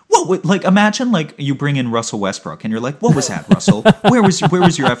like, "What?" Like, imagine like you bring in Russell Westbrook and you're like, "What was that, Russell? Where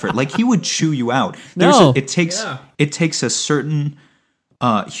was your effort?" Like, he would chew you out. It takes a certain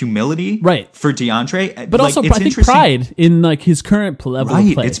humility, right, for DeAndre, but also I think pride in like his current level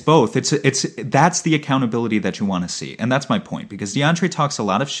of play. It's both. That's the accountability that you want to see, and that's my point, because DeAndre talks a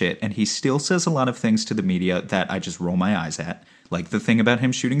lot of shit and he still says a lot of things to the media that I just roll my eyes at, like the thing about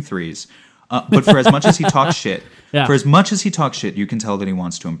him shooting threes. But for as much as he talks shit, you can tell that he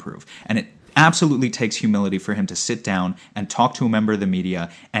wants to improve. And it absolutely takes humility for him to sit down and talk to a member of the media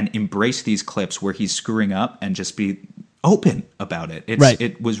and embrace these clips where he's screwing up and just be open about it.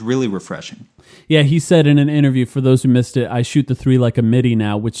 It was really refreshing. Yeah, he said in an interview, for those who missed it, "I shoot the three like a midi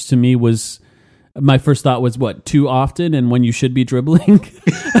now," which to me was, my first thought was, what, too often and when you should be dribbling?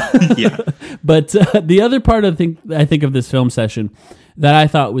 Yeah. But the other part I think of this film session that I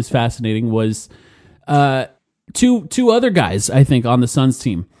thought was fascinating was two other guys, I think, on the Suns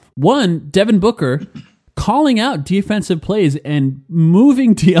team. One, Devin Booker, calling out defensive plays and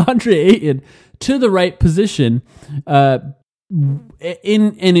moving DeAndre Ayton to the right position, and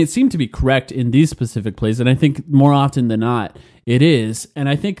it seemed to be correct in these specific plays, and I think more often than not, it is. And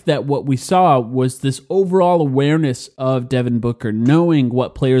I think that what we saw was this overall awareness of Devin Booker, knowing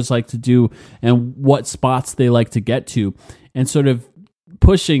what players like to do and what spots they like to get to, and sort of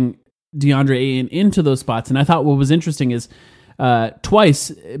pushing DeAndre Ayton into those spots. And I thought what was interesting is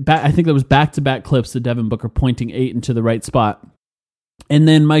twice, I think there was back-to-back clips of Devin Booker pointing Ayton to the right spot. And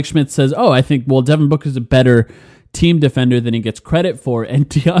then Mike Schmitz says, I think, Devin Booker's a better team defender than he gets credit for. And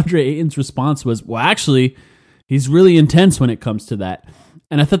DeAndre Ayton's response was, actually, he's really intense when it comes to that.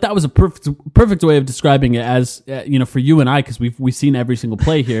 And I thought that was a perfect way of describing it as, for you and I, because we've seen every single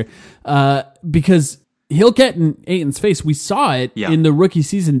play here, because he'll get in Ayton's face. We saw it in the rookie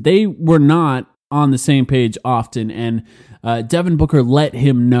season. They were not on the same page often, and Devin Booker let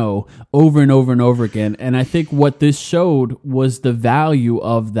him know over and over and over again. And I think what this showed was the value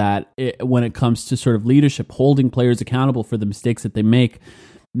of that when it comes to sort of leadership, holding players accountable for the mistakes that they make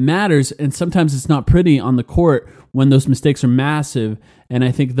matters. And sometimes it's not pretty on the court when those mistakes are massive. And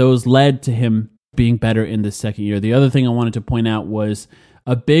I think those led to him being better in the second year. The other thing I wanted to point out was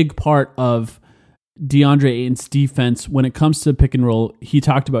a big part of DeAndre Ayton's defense when it comes to pick and roll. He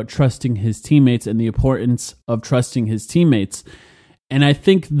talked about trusting his teammates and the importance of trusting his teammates. And I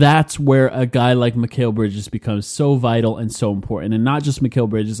think that's where a guy like Mikal Bridges becomes so vital and so important. And not just Mikal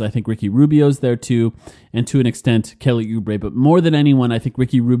Bridges, I think Ricky Rubio's there too, and to an extent, Kelly Oubre. But more than anyone, I think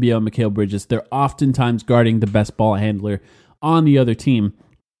Ricky Rubio and Mikal Bridges, they're oftentimes guarding the best ball handler on the other team.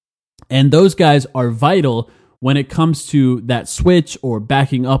 And those guys are vital when it comes to that switch or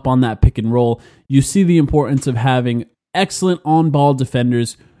backing up on that pick and roll. You see the importance of having excellent on-ball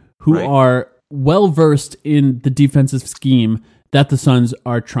defenders who are well-versed in the defensive scheme that the Suns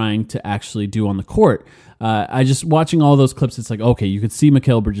are trying to actually do on the court. I just watching all those clips, it's like, okay, you could see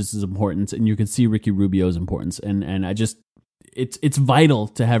Mikal Bridges' importance and you could see Ricky Rubio's importance. And I just, it's vital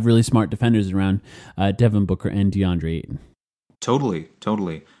to have really smart defenders around Devin Booker and DeAndre Ayton. Totally.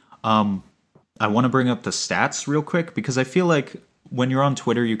 I want to bring up the stats real quick because I feel like when you're on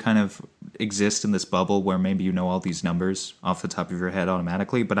Twitter, you kind of exist in this bubble where maybe you know all these numbers off the top of your head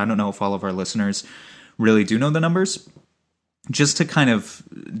automatically, but I don't know if all of our listeners really do know the numbers. Just to kind of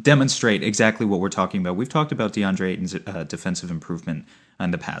demonstrate exactly what we're talking about, we've talked about DeAndre Ayton's defensive improvement in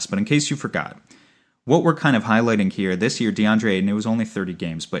the past, but in case you forgot, what we're kind of highlighting here, this year, DeAndre Ayton, it was only 30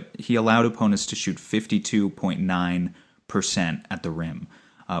 games, but he allowed opponents to shoot 52.9% at the rim,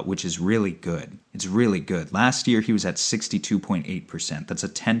 which is really good. It's really good. Last year, he was at 62.8%. That's a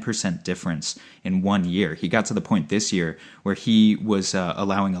 10% difference in 1 year. He got to the point this year where he was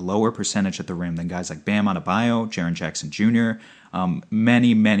allowing a lower percentage at the rim than guys like Bam Adebayo, Jaren Jackson Jr.,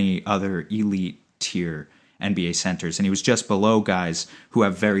 many other elite tier NBA centers. And he was just below guys who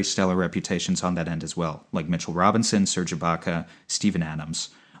have very stellar reputations on that end as well, like Mitchell Robinson, Serge Ibaka, Steven Adams.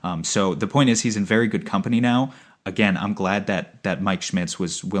 So the point is he's in very good company now. Again, I'm glad that Mike Schmitz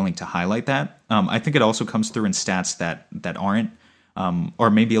was willing to highlight that. I think it also comes through in stats that aren't,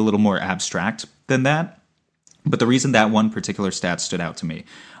 or maybe a little more abstract than that. But the reason that one particular stat stood out to me,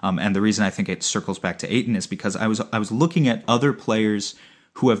 and the reason I think it circles back to Ayton, is because I was looking at other players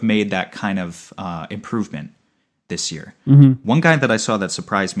who have made that kind of improvement this year. Mm-hmm. One guy that I saw that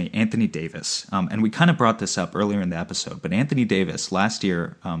surprised me, Anthony Davis, and we kind of brought this up earlier in the episode, but Anthony Davis, last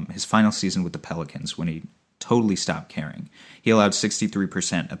year, his final season with the Pelicans, when he totally stopped caring, he allowed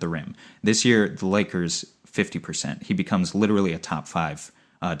 63% at the rim. This year, the Lakers, 50%. He becomes literally a top 5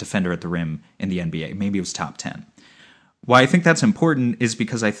 defender at the rim in the NBA. Maybe it was top 10. Why I think that's important is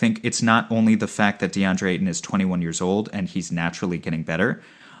because I think it's not only the fact that DeAndre Ayton is 21 years old and he's naturally getting better,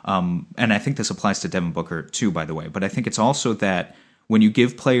 and I think this applies to Devin Booker too, by the way, but I think it's also that when you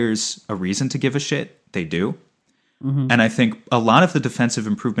give players a reason to give a shit, they do. Mm-hmm. And I think a lot of the defensive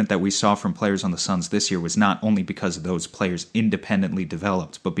improvement that we saw from players on the Suns this year was not only because those players independently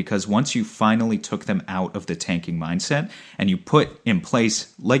developed, but because once you finally took them out of the tanking mindset and you put in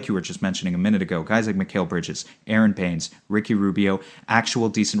place, like you were just mentioning a minute ago, guys like Mikal Bridges, Aaron Baines, Ricky Rubio, actual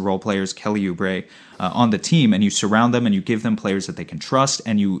decent role players, Kelly Oubre, on the team, and you surround them and you give them players that they can trust,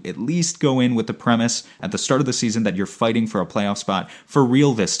 and you at least go in with the premise at the start of the season that you're fighting for a playoff spot for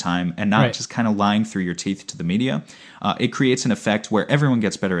real this time and not just kind of lying through your teeth to the media. It creates an effect where everyone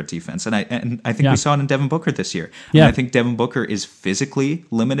gets better at defense. And I think we saw it in Devin Booker this year. Yeah. And I think Devin Booker is physically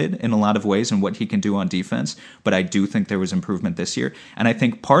limited in a lot of ways in what he can do on defense, but I do think there was improvement this year. And I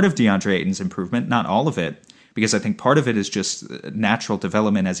think part of DeAndre Ayton's improvement, not all of it, because I think part of it is just natural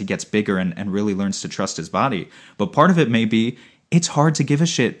development as he gets bigger and really learns to trust his body. But part of it may be it's hard to give a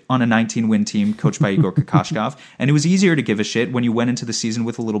shit on a 19-win team coached by Igor Kokoshkov, and it was easier to give a shit when you went into the season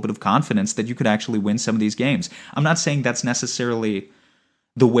with a little bit of confidence that you could actually win some of these games. I'm not saying that's necessarily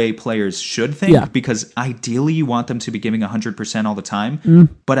the way players should think, because ideally you want them to be giving 100% all the time,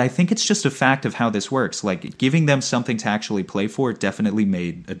 but I think it's just a fact of how this works. Like, giving them something to actually play for definitely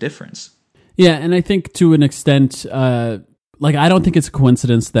made a difference. Yeah, and I think to an extent, I don't think it's a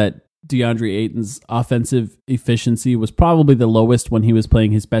coincidence that DeAndre Ayton's offensive efficiency was probably the lowest when he was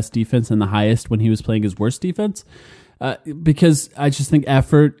playing his best defense and the highest when he was playing his worst defense, because I just think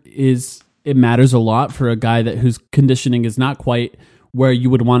it matters a lot for a guy whose conditioning is not quite where you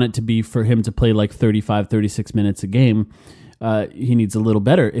would want it to be for him to play like 35, 36 minutes a game. He needs a little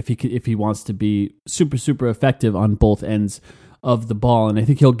better if he wants to be super, super effective on both ends of the ball, and I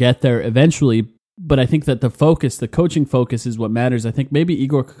think he'll get there eventually. But I think that the coaching focus is what matters. I think maybe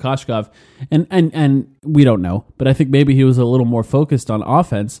Igor Kokoshkov, and we don't know, but I think maybe he was a little more focused on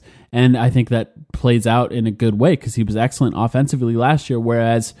offense, and I think that plays out in a good way because he was excellent offensively last year,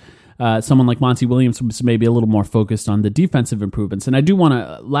 whereas someone like Monty Williams was maybe a little more focused on the defensive improvements. And I do want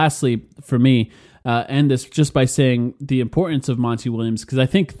to, lastly, for me, end this just by saying the importance of Monty Williams, because I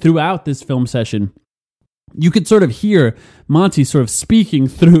think throughout this film session, you could sort of hear Monty sort of speaking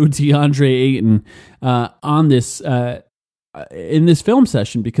through DeAndre Ayton on this in this film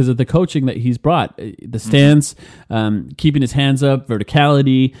session because of the coaching that he's brought. The stance, keeping his hands up,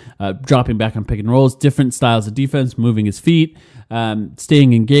 verticality, dropping back on pick and rolls, different styles of defense, moving his feet,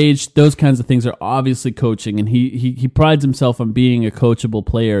 staying engaged. Those kinds of things are obviously coaching, and he prides himself on being a coachable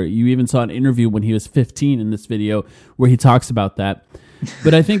player. You even saw an interview when he was 15 in this video where he talks about that.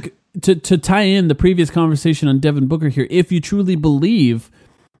 But I think to tie in the previous conversation on Devin Booker here, if you truly believe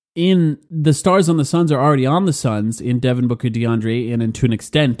in the stars on the Suns are already on the Suns in Devin Booker, DeAndre, and to an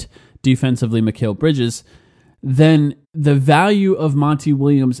extent defensively Mikal Bridges, then the value of Monty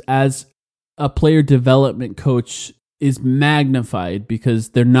Williams as a player development coach is magnified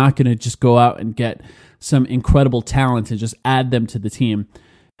because they're not going to just go out and get some incredible talent and just add them to the team.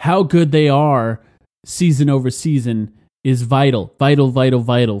 How good they are season over season is vital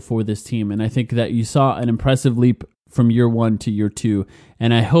for this team. And I think that you saw an impressive leap from year 1 to year 2.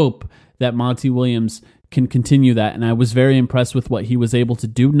 And I hope that Monty Williams can continue that. And I was very impressed with what he was able to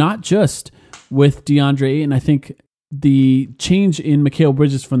do, not just with DeAndre. And I think the change in Mikal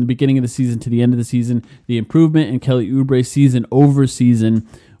Bridges from the beginning of the season to the end of the season, the improvement in Kelly Oubre season over season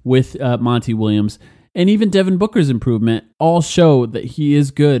with Monty Williams, and even Devin Booker's improvement all show that he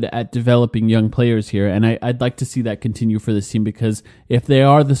is good at developing young players here. And I'd like to see that continue for this team because if they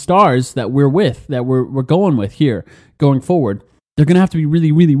are the stars that we're going with here going forward, they're going to have to be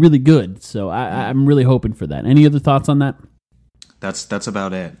really, really, really good. So I'm really hoping for that. Any other thoughts on that? That's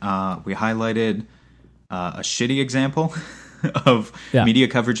about it. We highlighted a shitty example of media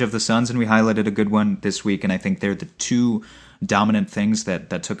coverage of the Suns, and we highlighted a good one this week, and I think they're the two dominant things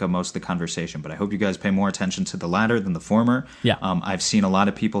that took up most of the conversation. But I hope you guys pay more attention to the latter than the former. Yeah. I've seen a lot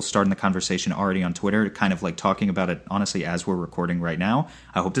of people starting the conversation already on Twitter, kind of like talking about it, honestly, as we're recording right now.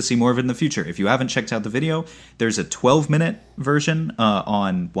 I hope to see more of it in the future. If you haven't checked out the video, there's a 12-minute version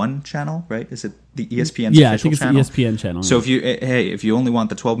on one channel, right? Is it the ESPN's official channel? Yeah, I think it's the ESPN channel. So if you only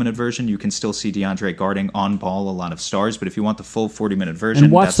want the 12-minute version, you can still see DeAndre guarding on ball a lot of stars. But if you want the full 40-minute version,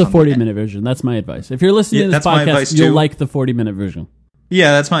 and watch the 40-minute version. That's my advice. If you're listening to this podcast, you'll like the 40-minute version.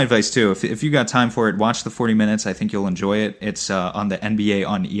 Yeah, that's my advice too. If you got time for it, watch the 40 minutes. I think you'll enjoy it. It's on the NBA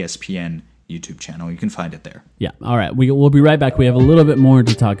on ESPN YouTube channel. You can find it there. Yeah. All right. We'll be right back. We have a little bit more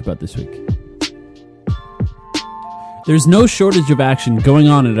to talk about this week. There's no shortage of action going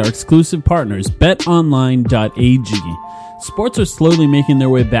on at our exclusive partners, BetOnline.ag. Sports are slowly making their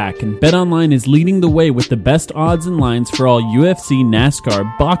way back, and BetOnline is leading the way with the best odds and lines for all UFC,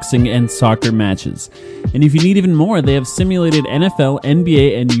 NASCAR, boxing, and soccer matches. And if you need even more, they have simulated NFL,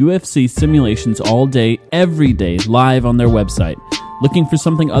 NBA, and UFC simulations all day, every day, live on their website. Looking for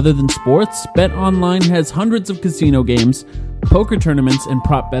something other than sports? BetOnline has hundreds of casino games, poker tournaments, and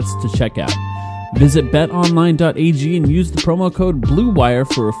prop bets to check out. Visit betonline.ag and use the promo code BLUEWIRE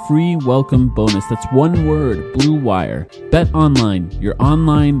for a free welcome bonus. That's one word, BLUEWIRE. BetOnline, your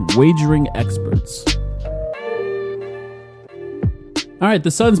online wagering experts. All right,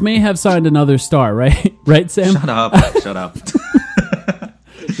 the Suns may have signed another star, right? Right, Sam? Shut up.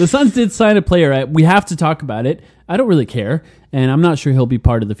 The Suns did sign a player. We have to talk about it. I don't really care, and I'm not sure he'll be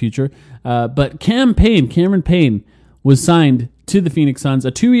part of the future. But Cameron Payne, was signed to the Phoenix Suns,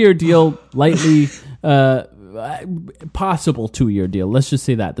 a 2-year deal, likely possible 2-year deal. Let's just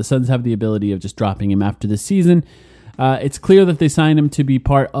say that. The Suns have the ability of just dropping him after this season. It's clear that they signed him to be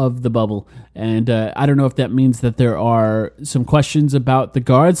part of the bubble, and I don't know if that means that there are some questions about the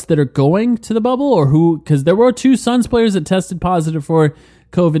guards that are going to the bubble, or who, because there were 2 Suns players that tested positive for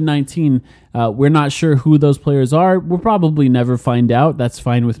COVID-19. We're not sure who those players are. We'll probably never find out. That's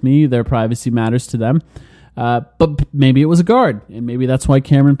fine with me. Their privacy matters to them. But maybe it was a guard, and maybe that's why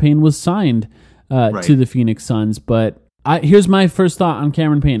Cameron Payne was signed to the Phoenix Suns. But here's my first thought on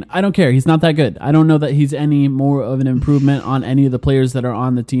Cameron Payne. I don't care. He's not that good. I don't know that he's any more of an improvement on any of the players that are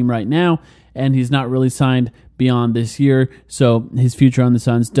on the team right now, and he's not really signed beyond this year, so his future on the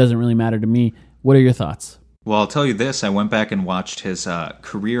Suns doesn't really matter to me. What are your thoughts? Well, I'll tell you this. I went back and watched his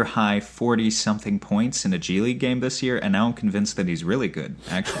career-high 40-something points in a G League game this year, and now I'm convinced that he's really good,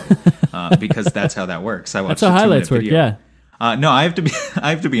 actually, because that's how that works. I watched that's how highlights work, yeah. No, I have to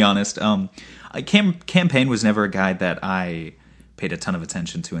be honest. Cam Payne was never a guy that I paid a ton of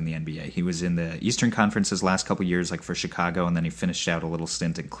attention to in the NBA. He was in the Eastern Conference his last couple years, like for Chicago, and then he finished out a little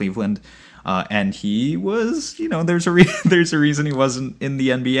stint in Cleveland. And he was, there's a reason he wasn't in the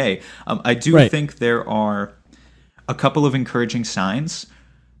NBA. I do think there are a couple of encouraging signs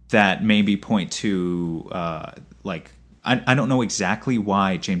that maybe point to, I don't know exactly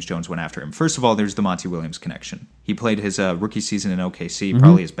why James Jones went after him. First of all, there's the Monty Williams connection. He played his rookie season in OKC,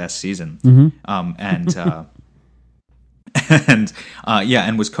 probably his best season. and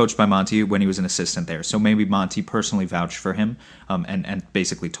and was coached by Monty when he was an assistant there. So maybe Monty personally vouched for him and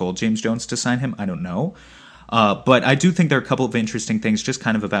basically told James Jones to sign him. I don't know. But I do think there are a couple of interesting things just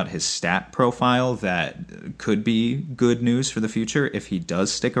kind of about his stat profile that could be good news for the future if he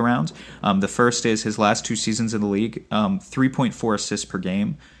does stick around. The first is his last 2 seasons in the league, 3.4 assists per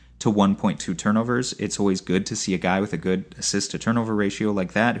game to 1.2 turnovers. It's always good to see a guy with a good assist-to-turnover ratio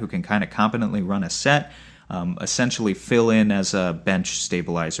like that who can kind of competently run a set, essentially fill in as a bench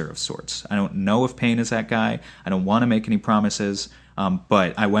stabilizer of sorts. I don't know if Payne is that guy. I don't want to make any promises.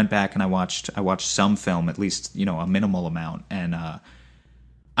 But I went back and I watched some film, at least, a minimal amount. And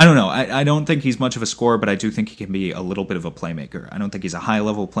I don't know. I don't think he's much of a scorer, but I do think he can be a little bit of a playmaker. I don't think he's a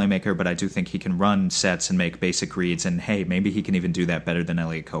high-level playmaker, but I do think he can run sets and make basic reads. And, hey, maybe he can even do that better than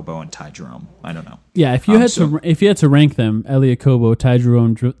Elliot Kobo and Ty Jerome. I don't know. Yeah, if you had to rank them, Elliot Kobo, Ty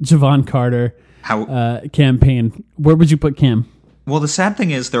Jerome, Javon Carter, Cam Payne, where would you put Cam? Well, the sad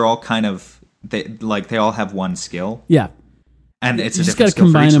thing is they're all kind of they all have one skill. Yeah. And it's you a just got to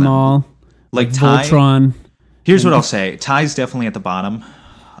different skill for each combine of them all. Like Ty, Voltron. Here's what I'll say: Ty's definitely at the bottom.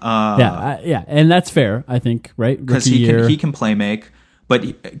 And that's fair, I think, right? Because he can play make,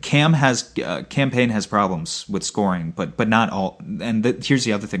 but Cam Payne has problems with scoring, but not all. And here's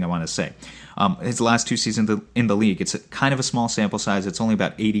the other thing I want to say: his last 2 seasons in the league, it's kind of a small sample size. It's only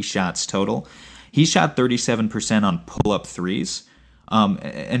about 80 shots total. He shot 37% on pull-up threes,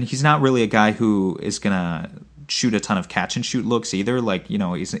 and he's not really a guy who is gonna shoot a ton of catch and shoot looks either. Like,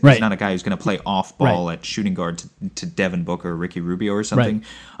 he's not a guy who's going to play off ball at shooting guard to Devin Booker or Ricky Rubio or something.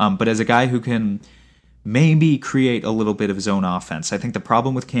 Right. But as a guy who can maybe create a little bit of his own offense. I think the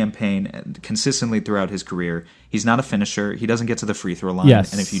problem with Cam Payne consistently throughout his career, he's not a finisher. He doesn't get to the free throw line.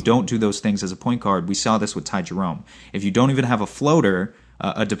 Yes. And if you don't do those things as a point guard, we saw this with Ty Jerome. If you don't even have a floater,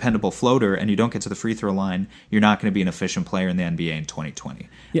 a dependable floater, and you don't get to the free throw line, you're not going to be an efficient player in the NBA in 2020.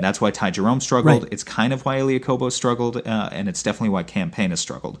 Yeah. That's why Ty Jerome struggled. Right. It's kind of why Elliot Kobo struggled, and it's definitely why Cam Payne has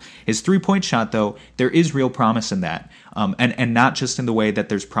struggled. His three-point shot, though, there is real promise in that, and not just in the way that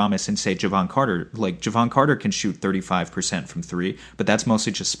there's promise in, say, Javon Carter. Like, Javon Carter can shoot 35% from three, but that's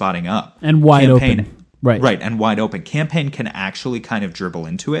mostly just spotting up. And wide open. Right, and wide open. Cam Payne can actually kind of dribble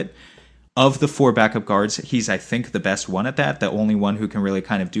into it. Of the four backup guards, he's, I think, the best one at that, the only one who can really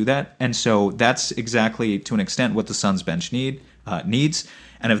kind of do that. And so that's exactly, to an extent, what the Suns bench needs.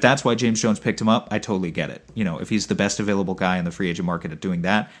 And if that's why James Jones picked him up, I totally get it. If he's the best available guy in the free agent market at doing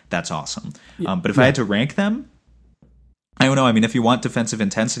that, that's awesome. But if I had to rank them, I don't know. I mean, if you want defensive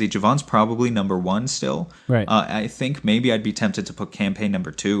intensity, Javon's probably number one still. Right. I think maybe I'd be tempted to put Cam Payne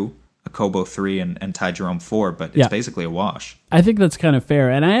number 2, a Kobo 3, and Ty Jerome 4, but it's basically a wash. I think that's kind of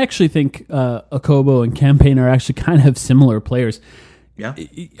fair. And I actually think Okobo and Cam Payne are actually kind of similar players. Yeah.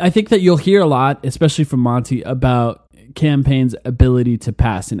 I think that you'll hear a lot, especially from Monty, about Cam Payne's ability to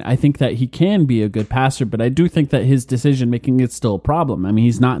pass. And I think that he can be a good passer, but I do think that his decision-making is still a problem. I mean,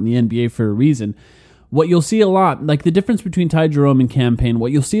 he's not in the NBA for a reason. What you'll see a lot, like the difference between Ty Jerome and Cam Payne,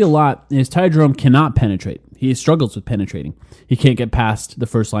 what you'll see a lot is Ty Jerome cannot penetrate. He struggles with penetrating. He can't get past the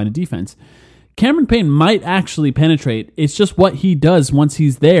first line of defense. Cameron Payne might actually penetrate. It's just what he does once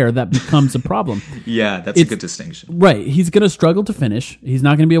he's there that becomes a problem. Yeah, that's a good distinction. Right. He's going to struggle to finish. He's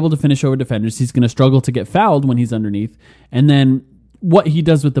not going to be able to finish over defenders. He's going to struggle to get fouled when he's underneath. And then what he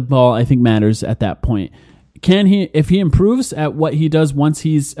does with the ball, I think, matters at that point. If he improves at what he does once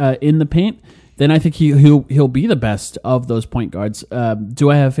he's in the paint, then I think he'll be the best of those point guards.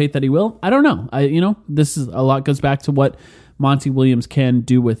 Do I have faith that he will? I don't know. This is a lot goes back to what Monty Williams can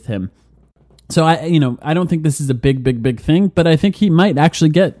do with him. So I don't think this is a big thing, but I think he might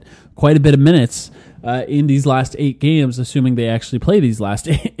actually get quite a bit of minutes in these last 8 games, assuming they actually play these last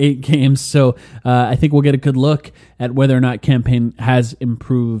 8 games. So I think we'll get a good look at whether or not Cam Payne has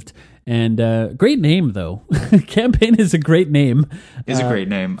improved. And great name, though. Cam Payne is a great name. It's a great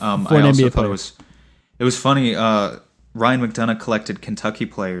name. I an also NBA thought player. it was funny. Ryan McDonough collected Kentucky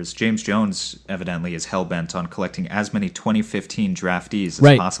players. James Jones evidently is hell-bent on collecting as many 2015 draftees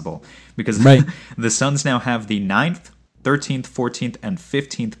as possible. Because the Suns now have the 9th, 13th, 14th, and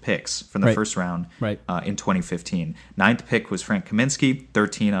 15th picks from the first round in 2015. 9th pick was Frank Kaminsky.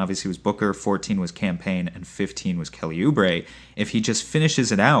 13 obviously was Booker. 14 was Cam Payne. And 15 was Kelly Oubre. If he just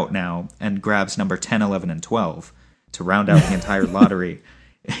finishes it out now and grabs number 10, 11, and 12 to round out the entire lottery,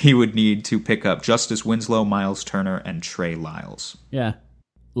 he would need to pick up Justice Winslow, Miles Turner, and Trey Lyles. Yeah.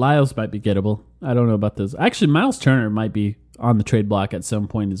 Lyles might be gettable. I don't know about those. Actually, Miles Turner might be on the trade block at some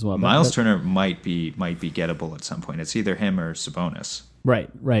point as well. Miles Turner might be gettable at some point. It's either him or Sabonis. Right.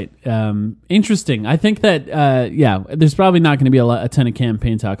 Interesting. I think that, there's probably not going to be a ton of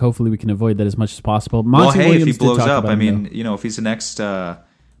campaign talk. Hopefully we can avoid that as much as possible. Monty Williams, if he blows up, if he's the next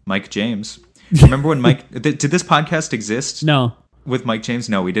Mike James. Remember when did this podcast exist? No. With Mike James?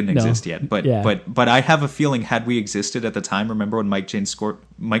 No, we didn't exist yet. But I have a feeling had we existed at the time, remember when Mike James scored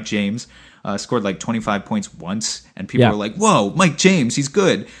like 25 points once, and people were like, whoa, Mike James, he's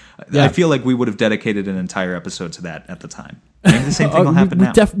good. I feel like we would have dedicated an entire episode to that at the time. Maybe the same thing will happen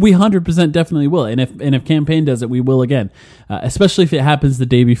now. We 100% definitely will. And if campaign does it, we will again. Especially if it happens the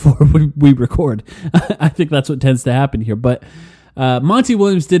day before we record. I think that's what tends to happen here. But Monty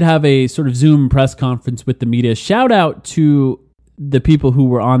Williams did have a sort of Zoom press conference with the media. Shout out to the people who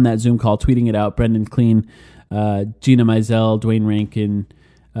were on that Zoom call, tweeting it out. Brendan Clean, Gina Mizell, Dwayne Rankin,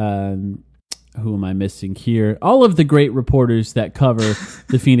 who am I missing here? All of the great reporters that cover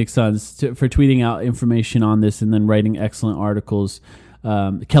the Phoenix Suns for tweeting out information on this and then writing excellent articles.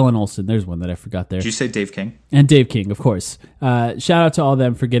 Kellen Olson, there's one that I forgot there. Did you say Dave King? And Dave King, of course. Shout out to all of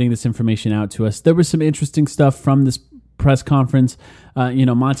them for getting this information out to us. There was some interesting stuff from this press conference.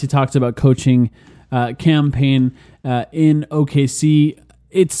 Monty talked about coaching campaign in OKC.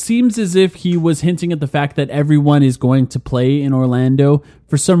 It seems as if he was hinting at the fact that everyone is going to play in Orlando.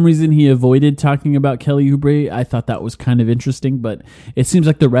 For some reason, he avoided talking about Kelly Oubre. I thought that was kind of interesting, but it seems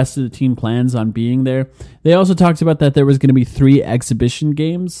like the rest of the team plans on being there. They also talked about that there was going to be 3 exhibition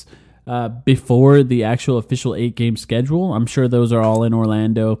games before the actual official 8-game schedule. I'm sure those are all in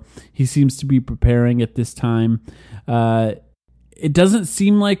Orlando. He seems to be preparing at this time. It doesn't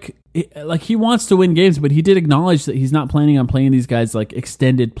seem like he wants to win games, but he did acknowledge that he's not planning on playing these guys like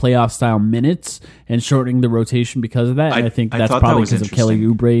extended playoff style minutes and shortening the rotation because of that. And I think that's probably because of Kelly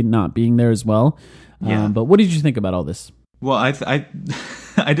Oubre not being there as well. Yeah. But what did you think about all this? Well,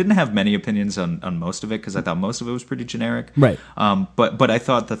 I didn't have many opinions on most of it because I thought most of it was pretty generic. Right. But I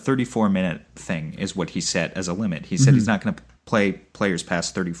thought the 34-minute thing is what he set as a limit. He said he's not going to play players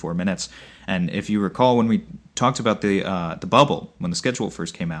past 34 minutes. And if you recall, when we talked about the bubble, when the schedule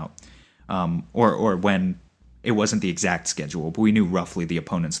first came out, or when it wasn't the exact schedule, but we knew roughly the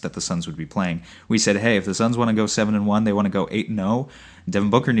opponents that the Suns would be playing. We said, hey, if the Suns want to go 7-1, they want to go 8-0. Devin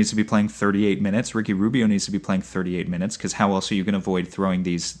Booker needs to be playing 38 minutes. Ricky Rubio needs to be playing 38 minutes, because how else are you going to avoid throwing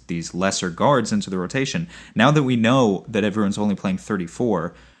these lesser guards into the rotation? Now that we know that everyone's only playing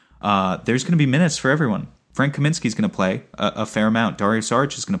 34, there's going to be minutes for everyone. Frank Kaminsky's going to play a fair amount. Dario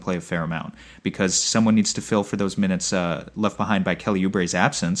Saric is going to play a fair amount because someone needs to fill for those minutes left behind by Kelly Oubre's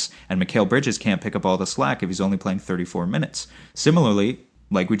absence, and Mikal Bridges can't pick up all the slack if he's only playing 34 minutes. Similarly,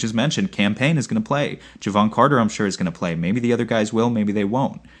 like we just mentioned, Campaign is going to play. Javon Carter, I'm sure, is going to play. Maybe the other guys will, maybe they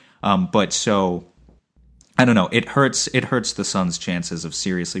won't. But so, I don't know. It hurts the Suns' chances of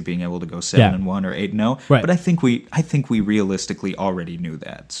seriously being able to go 7-1 or 8-0. Right. But I think we realistically already knew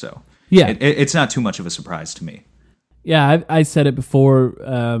that. So. Yeah, it's not too much of a surprise to me. Yeah, I said it before.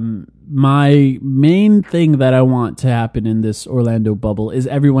 My main thing that I want to happen in this Orlando bubble is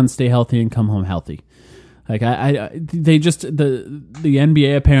everyone stay healthy and come home healthy. Like the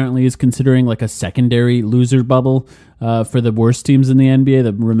NBA apparently is considering like a secondary loser bubble for the worst teams in the NBA,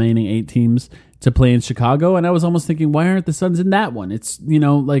 the remaining 8 teams, to play in Chicago, and I was almost thinking, why aren't the Suns in that one? It's,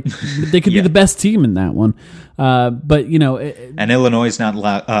 like they could be the best team in that one, but and Illinois is not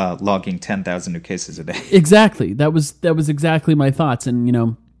logging 10,000 new cases a day. Exactly, that was exactly my thoughts,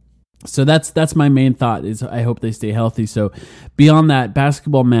 and so that's my main thought is I hope they stay healthy. So beyond that,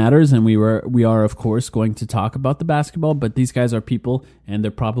 basketball matters, and we are of course going to talk about the basketball, but these guys are people and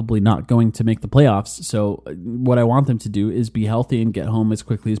they're probably not going to make the playoffs. So what I want them to do is be healthy and get home as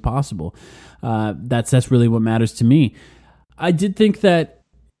quickly as possible. That's really what matters to me. I did think that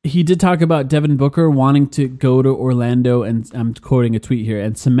he did talk about Devin Booker wanting to go to Orlando, and I'm quoting a tweet here,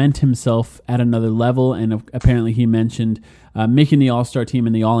 and cement himself at another level. And apparently he mentioned making the All-Star team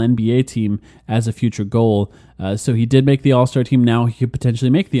and the All-NBA team as a future goal. So he did make the All-Star team. Now he could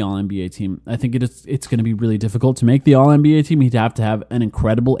potentially make the All-NBA team. I think it's going to be really difficult to make the All-NBA team. He'd have to have an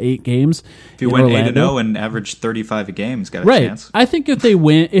incredible 8 games. If he went 8-0 and averaged 35 a game, he's got a chance. I think if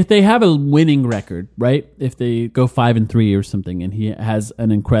they have a winning record, right? If they go 5-3 or something, and he has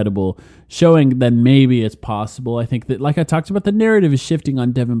an incredible showing, then maybe it's possible. I think that, like I talked about, the narrative is shifting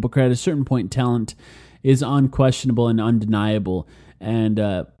on Devin Booker. At a certain point, talent is unquestionable and undeniable,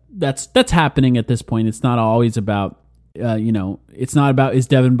 and that's happening at this point. It's not always about it's not about is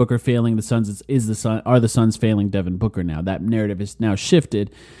Devin Booker failing the Suns. Are the Suns failing Devin Booker now? That narrative is now shifted,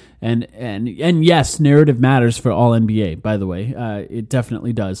 and yes, narrative matters for All NBA. By the way, it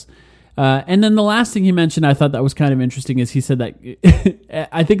definitely does. And then the last thing he mentioned, I thought that was kind of interesting, is he said that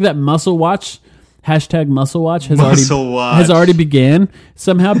I think that Muscle Watch, hashtag Muscle Watch, has already began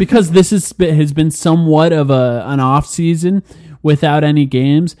somehow, because this has been somewhat of an off season without any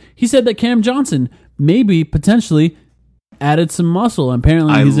games. He said that Cam Johnson maybe potentially added some muscle.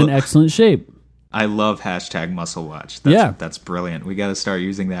 Apparently, he's in excellent shape. I love hashtag Muscle Watch. That's brilliant. We got to start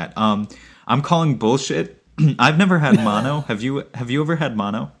using that. I'm calling bullshit. I've never had mono. Have you ever had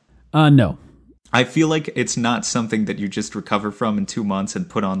mono? No. I feel like it's not something that you just recover from in 2 months and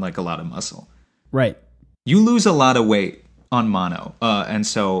put on like a lot of muscle. Right. You lose a lot of weight on mono. And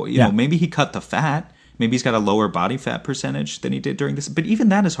so, you know, maybe he cut the fat. Maybe he's got a lower body fat percentage than he did during this. But even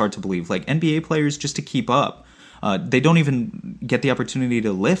that is hard to believe. Like NBA players, just to keep up, they don't even get the opportunity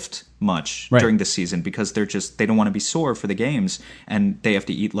to lift much during the season because they don't want to be sore for the games, and they have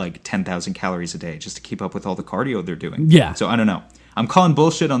to eat like 10,000 calories a day just to keep up with all the cardio they're doing. Yeah. So I don't know. I'm calling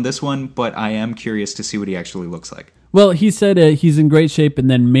bullshit on this one, but I am curious to see what he actually looks like. Well, he said he's in great shape, and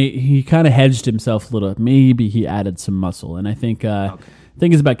then he kind of hedged himself a little. Maybe he added some muscle, and I think the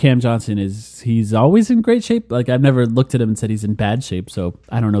thing is about Cam Johnson is he's always in great shape. Like, I've never looked at him and said he's in bad shape, so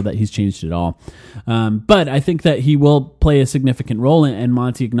I don't know that he's changed at all. But I think that he will play a significant role, and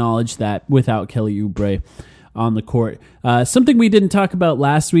Monty acknowledged that without Kelly Oubre on the court. Something we didn't talk about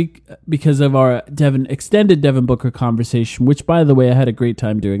last week because of our extended Devin Booker conversation, which, by the way, I had a great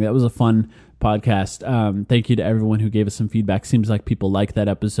time doing. That was a fun podcast. Thank you to everyone who gave us some feedback. Seems like people liked that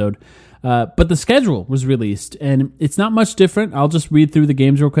episode. But the schedule was released, and it's not much different. I'll just read through the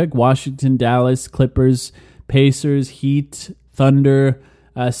games real quick. Washington, Dallas, Clippers, Pacers, Heat, Thunder,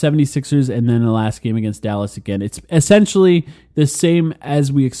 76ers, and then the last game against Dallas again. It's essentially the same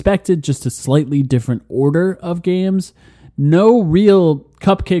as we expected, just a slightly different order of games. No real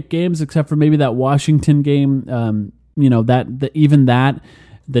cupcake games except for maybe that Washington game.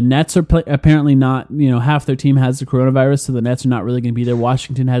 The Nets are apparently not, half their team has the coronavirus, so the Nets are not really going to be there.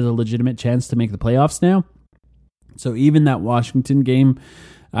 Washington has a legitimate chance to make the playoffs now. So even that Washington game,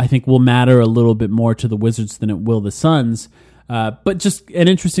 I think, will matter a little bit more to the Wizards than it will the Suns. But just an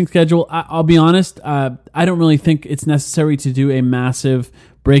interesting schedule. I'll be honest, I don't really think it's necessary to do a massive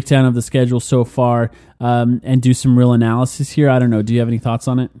breakdown of the schedule so far and do some real analysis here. I don't know. Do you have any thoughts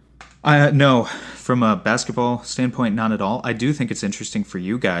on it? No, from a basketball standpoint, not at all. I do think it's interesting for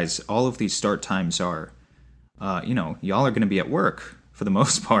you guys. All of these start times are, y'all are going to be at work for the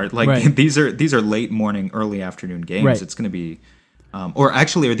most part. Like these are late morning, early afternoon games. Right. It's going to be, or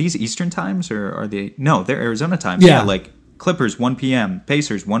actually, are these Eastern times or are they? No, they're Arizona times. Yeah, like Clippers 1 p.m.,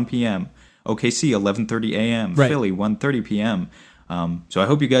 Pacers 1 p.m., OKC 11:30 a.m., Philly 1:30 p.m. So I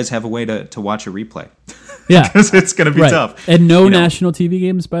hope you guys have a way to watch a replay. Yeah, because it's going to be tough. And no national TV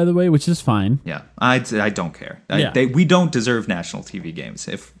games, by the way, which is fine. Yeah, I don't care. We don't deserve national TV games,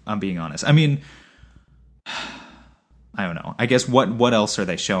 if I'm being honest. I mean, I don't know. I guess what else are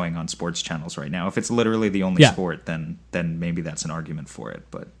they showing on sports channels right now? If it's literally the only sport, then maybe that's an argument for it.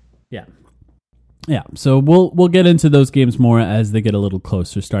 But yeah. So we'll get into those games more as they get a little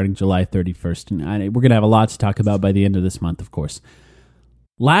closer, starting July 31st, and we're going to have a lot to talk about by the end of this month, of course.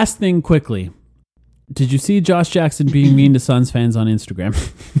 Last thing, quickly. Did you see Josh Jackson being mean to Suns fans on Instagram?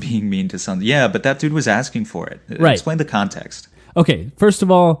 Being mean to Suns? Yeah, but that dude was asking for it. Right. Explain the context. Okay, first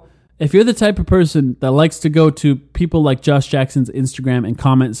of all, if you're the type of person that likes to go to people like Josh Jackson's Instagram and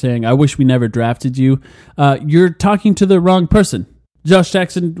comment saying, "I wish we never drafted you," you're talking to the wrong person. Josh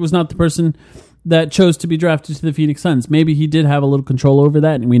Jackson was not the person that chose to be drafted to the Phoenix Suns. Maybe he did have a little control over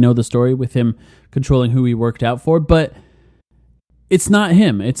that, and we know the story with him controlling who he worked out for, but it's not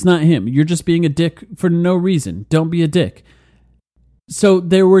him. It's not him. You're just being a dick for no reason. Don't be a dick. So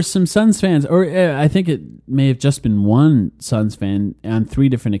there were some Suns fans, or I think it may have just been one Suns fan on 3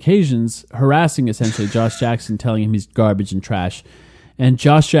 different occasions, harassing essentially Josh Jackson, telling him he's garbage and trash. And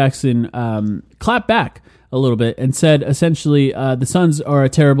Josh Jackson clapped back a little bit and said, essentially, the Suns are a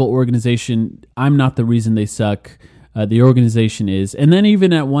terrible organization. I'm not the reason they suck. The organization is. And then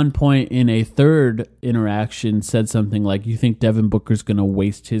even at one point in a third interaction said something like, "You think Devin Booker's going to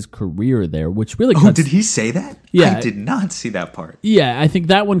waste his career there?" Which really cuts... Oh, did he say that? Yeah. I did not see that part. Yeah, I think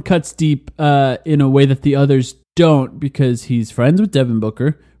that one cuts deep in a way that the others don't, because he's friends with Devin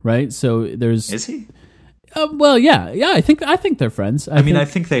Booker, right? So there's... Is he? Well, yeah. I think they're friends. I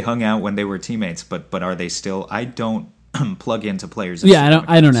think they hung out when they were teammates, but are they still... I don't plug into players. Yeah,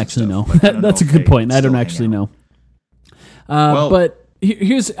 I don't actually know. That's a good point. I don't actually know. But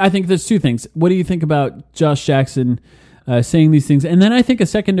here's, I think there's 2 things. What do you think about Josh Jackson saying these things? And then I think a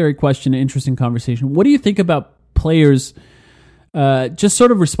secondary question, an interesting conversation. What do you think about players just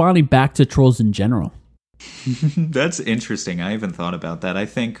sort of responding back to trolls in general? That's interesting. I haven't thought about that. I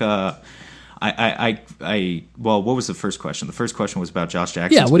think well, what was the first question? The first question was about Josh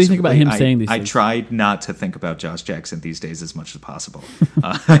Jackson. Yeah, what do you think about him saying these things? I tried not to think about Josh Jackson these days as much as possible.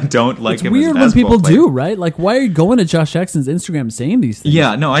 I don't like him as a weird when basketball people player. do, right? Like, why are you going to Josh Jackson's Instagram and saying these things?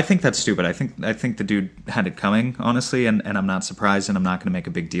 Yeah, no, I think that's stupid. I think the dude had it coming, honestly, and I'm not surprised, and I'm not going to make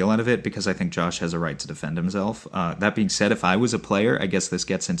a big deal out of it because I think Josh has a right to defend himself. That being said, if I was a player, I guess this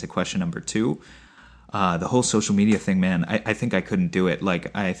gets into question number 2. The whole social media thing, man, I think I couldn't do it.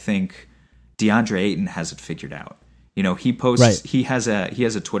 Like, I think DeAndre Ayton has it figured out. You know, he posts. Right. He has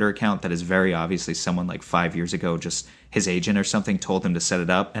a Twitter account that is very obviously someone like 5 years ago, just his agent or something told him to set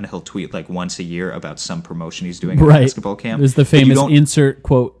it up, and he'll tweet like once a year about some promotion he's doing at a basketball camp. There's the famous insert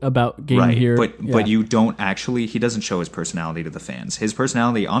quote about game here. But you don't actually. He doesn't show his personality to the fans. His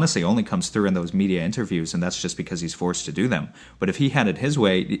personality, honestly, only comes through in those media interviews, and that's just because he's forced to do them. But if he had it his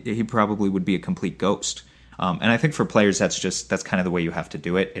way, he probably would be a complete ghost. And I think for players, that's kind of the way you have to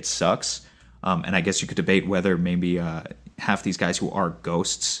do it. It sucks. And I guess you could debate whether maybe half these guys who are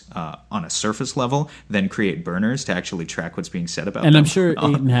ghosts on a surface level then create burners to actually track what's being said about them. And I'm sure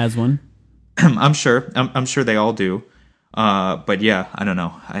Ayton has one. I'm sure they all do. But yeah, I don't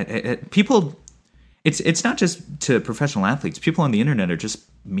know. People, it's not just to professional athletes. People on the internet are just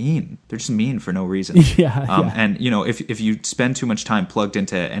mean. They're just mean for no reason. Yeah. And you know, if you spend too much time plugged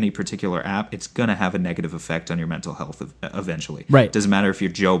into any particular app, it's gonna have a negative effect on your mental health eventually. Right. Doesn't matter if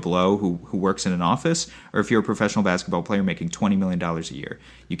you're Joe Blow who works in an office or if you're a professional basketball player making $20 million a year.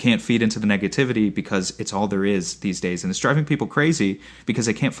 You can't feed into the negativity because it's all there is these days, and it's driving people crazy because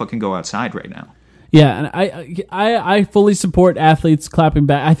they can't fucking go outside right now. Yeah, and I fully support athletes clapping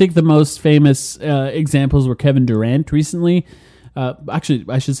back. I think the most famous examples were Kevin Durant recently. Actually,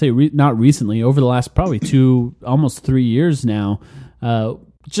 I should say not recently, over the last probably 2, almost 3 years now.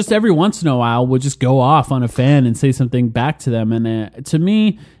 Just every once in a while, we'll just go off on a fan and say something back to them. And to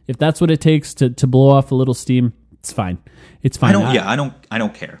me, if that's what it takes to blow off a little steam, it's fine. It's fine. I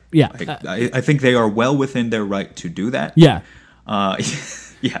don't care. Yeah, I think they are well within their right to do that. Yeah.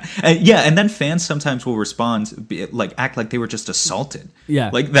 And then fans sometimes will respond, act like they were just assaulted. Yeah,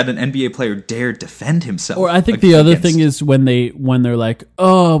 like that an NBA player dared defend himself. Or I think the other thing is when they're like,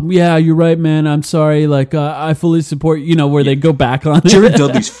 "Oh yeah, you're right, man. I'm sorry. Like I fully support." You know, where they go back on it. Jared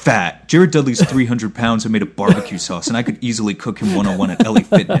Dudley's fat. Jared Dudley's 300 pounds and made a barbecue sauce, and I could easily cook him 1-on-1 at LA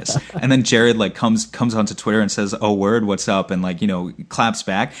Fitness. And then Jared comes onto Twitter and says, "Oh word, what's up?" and claps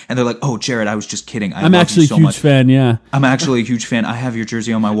back. And they're like, "Oh Jared, I was just kidding. I'm actually a huge fan. Yeah, I'm actually a huge fan. I have your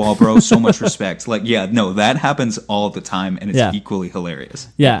jersey on my wall, bro. So much respect." That happens all the time, and it's equally hilarious.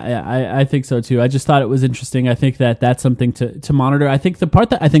 Yeah, I think so too. I just thought it was interesting. I think that's something to monitor. I think the part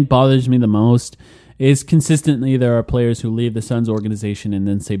that I think bothers me the most is consistently there are players who leave the Suns organization and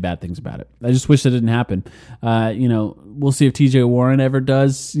then say bad things about it. I just wish that didn't happen. We'll see if TJ Warren ever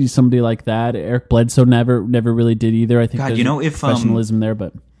does. Somebody like that. Eric Bledsoe never really did either. I think there's professionalism there,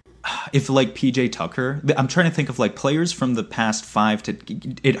 but. If PJ Tucker, I'm trying to think of players from the past 5 to.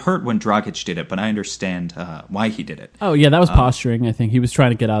 It hurt when Dragic did it, but I understand why he did it. Oh yeah, that was posturing. I think he was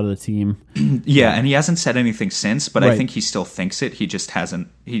trying to get out of the team. Yeah, and he hasn't said anything since, but right. I think he still thinks it. He just hasn't.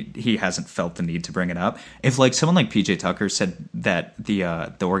 He hasn't felt the need to bring it up. If someone like PJ Tucker said that the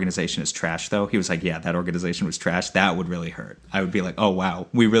organization is trash, though, he was like, "Yeah, that organization was trash." That would really hurt. I would be like, "Oh wow,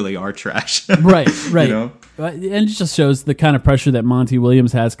 we really are trash." Right. And it just shows the kind of pressure that Monty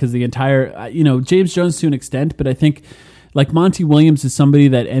Williams has because the entire, James Jones to an extent, but I think Monty Williams is somebody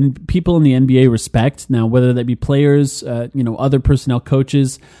that people in the NBA respect. Now, whether that be players, other personnel,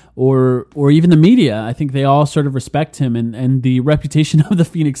 coaches, or even the media, I think they all sort of respect him. And the reputation of the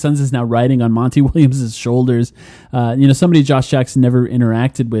Phoenix Suns is now riding on Monty Williams' shoulders. Somebody Josh Jackson never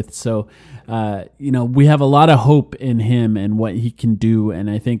interacted with. So, we have a lot of hope in him and what he can do. And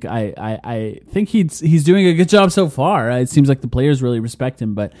I think I think he's doing a good job so far. It seems like the players really respect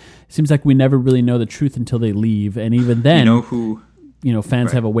him, but it seems like we never really know the truth until they leave. And even then,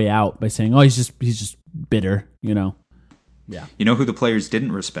 fans have a way out by saying, "Oh, he's just bitter," Yeah. You know who the players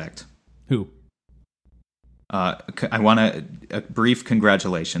didn't respect? Who? I want a brief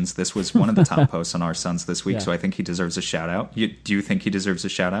congratulations. This was one of the top posts on our Suns this week, so I think he deserves a shout out. Do you think he deserves a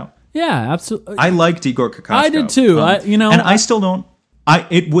shout out? Yeah, absolutely. I liked Igor Kokoschko. I did too. I still don't.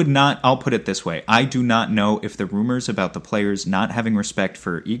 It would not. I'll put it this way: I do not know if the rumors about the players not having respect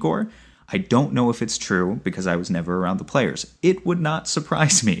for Igor. I don't know if it's true because I was never around the players. It would not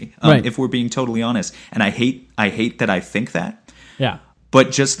surprise me if we're being totally honest. And I hate that I think that. Yeah.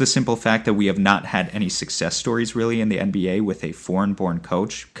 But just the simple fact that we have not had any success stories really in the NBA with a foreign-born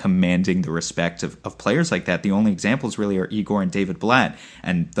coach commanding the respect of players like that. The only examples really are Igor and David Blatt,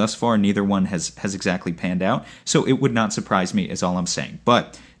 and thus far neither one has exactly panned out. So it would not surprise me is all I'm saying.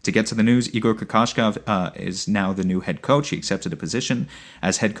 But to get to the news, Igor Kokoshkov is now the new head coach. He accepted a position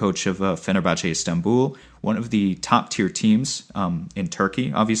as head coach of Fenerbahce Istanbul, one of the top-tier teams in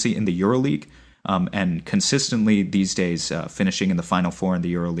Turkey, obviously in the EuroLeague. And consistently these days finishing in the Final Four in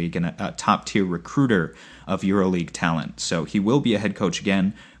the EuroLeague and a top-tier recruiter of EuroLeague talent. So he will be a head coach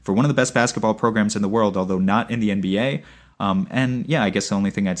again for one of the best basketball programs in the world, although not in the NBA. And yeah, I guess the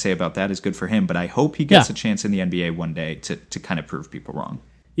only thing I'd say about that is good for him, but I hope he gets a chance in the NBA one day to kind of prove people wrong.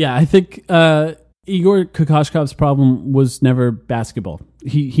 Yeah, I think Igor Kokoshkov's problem was never basketball.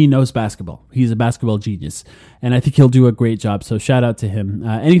 He knows basketball. He's a basketball genius. And I think he'll do a great job. So shout out to him.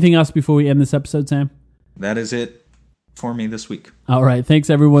 Anything else before we end this episode, Sam? That is it for me this week. All right. Thanks,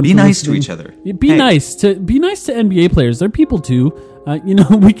 everyone. Be nice to each other. Be nice to NBA players. They're people too.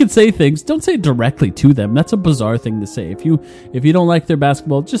 We could say things. Don't say it directly to them. That's a bizarre thing to say. If you don't like their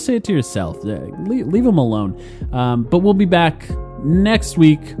basketball, just say it to yourself. Leave them alone. But we'll be back next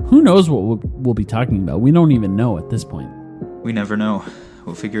week. Who knows what we'll be talking about? We don't even know at this point. We never know.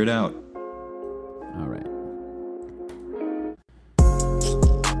 We'll figure it out. All right.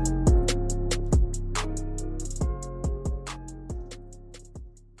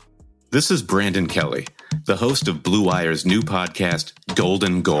 This is Brandon Kelly, the host of Blue Wire's new podcast,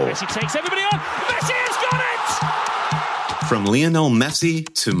 Golden Goal. Messi takes everybody on. Messi has got it! From Lionel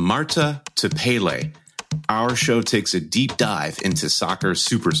Messi to Marta to Pele, our show takes a deep dive into soccer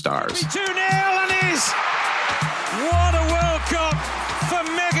superstars. 2-0 and is. What a World Cup for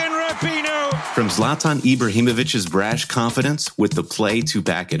Megan Rapinoe. From Zlatan Ibrahimovic's brash confidence with the play to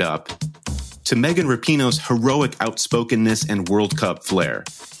back it up, to Megan Rapinoe's heroic outspokenness and World Cup flair.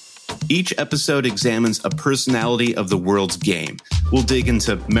 Each episode examines a personality of the world's game. We'll dig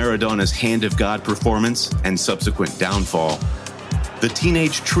into Maradona's Hand of God performance and subsequent downfall, the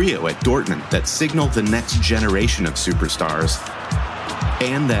teenage trio at Dortmund that signaled the next generation of superstars,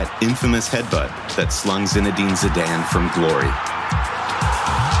 and that infamous headbutt that slung Zinedine Zidane from glory.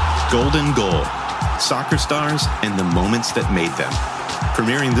 Golden Goal, soccer stars and the moments that made them.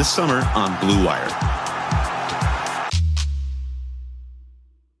 Premiering this summer on Blue Wire.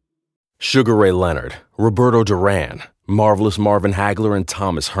 Sugar Ray Leonard, Roberto Duran, Marvelous Marvin Hagler, and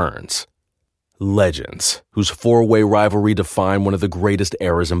Thomas Hearns. Legends, whose four-way rivalry defined one of the greatest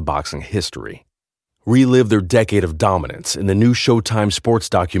eras in boxing history. Relive their decade of dominance in the new Showtime sports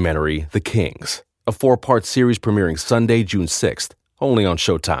documentary, The Kings, a 4-part series premiering Sunday, June 6th, only on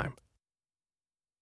Showtime.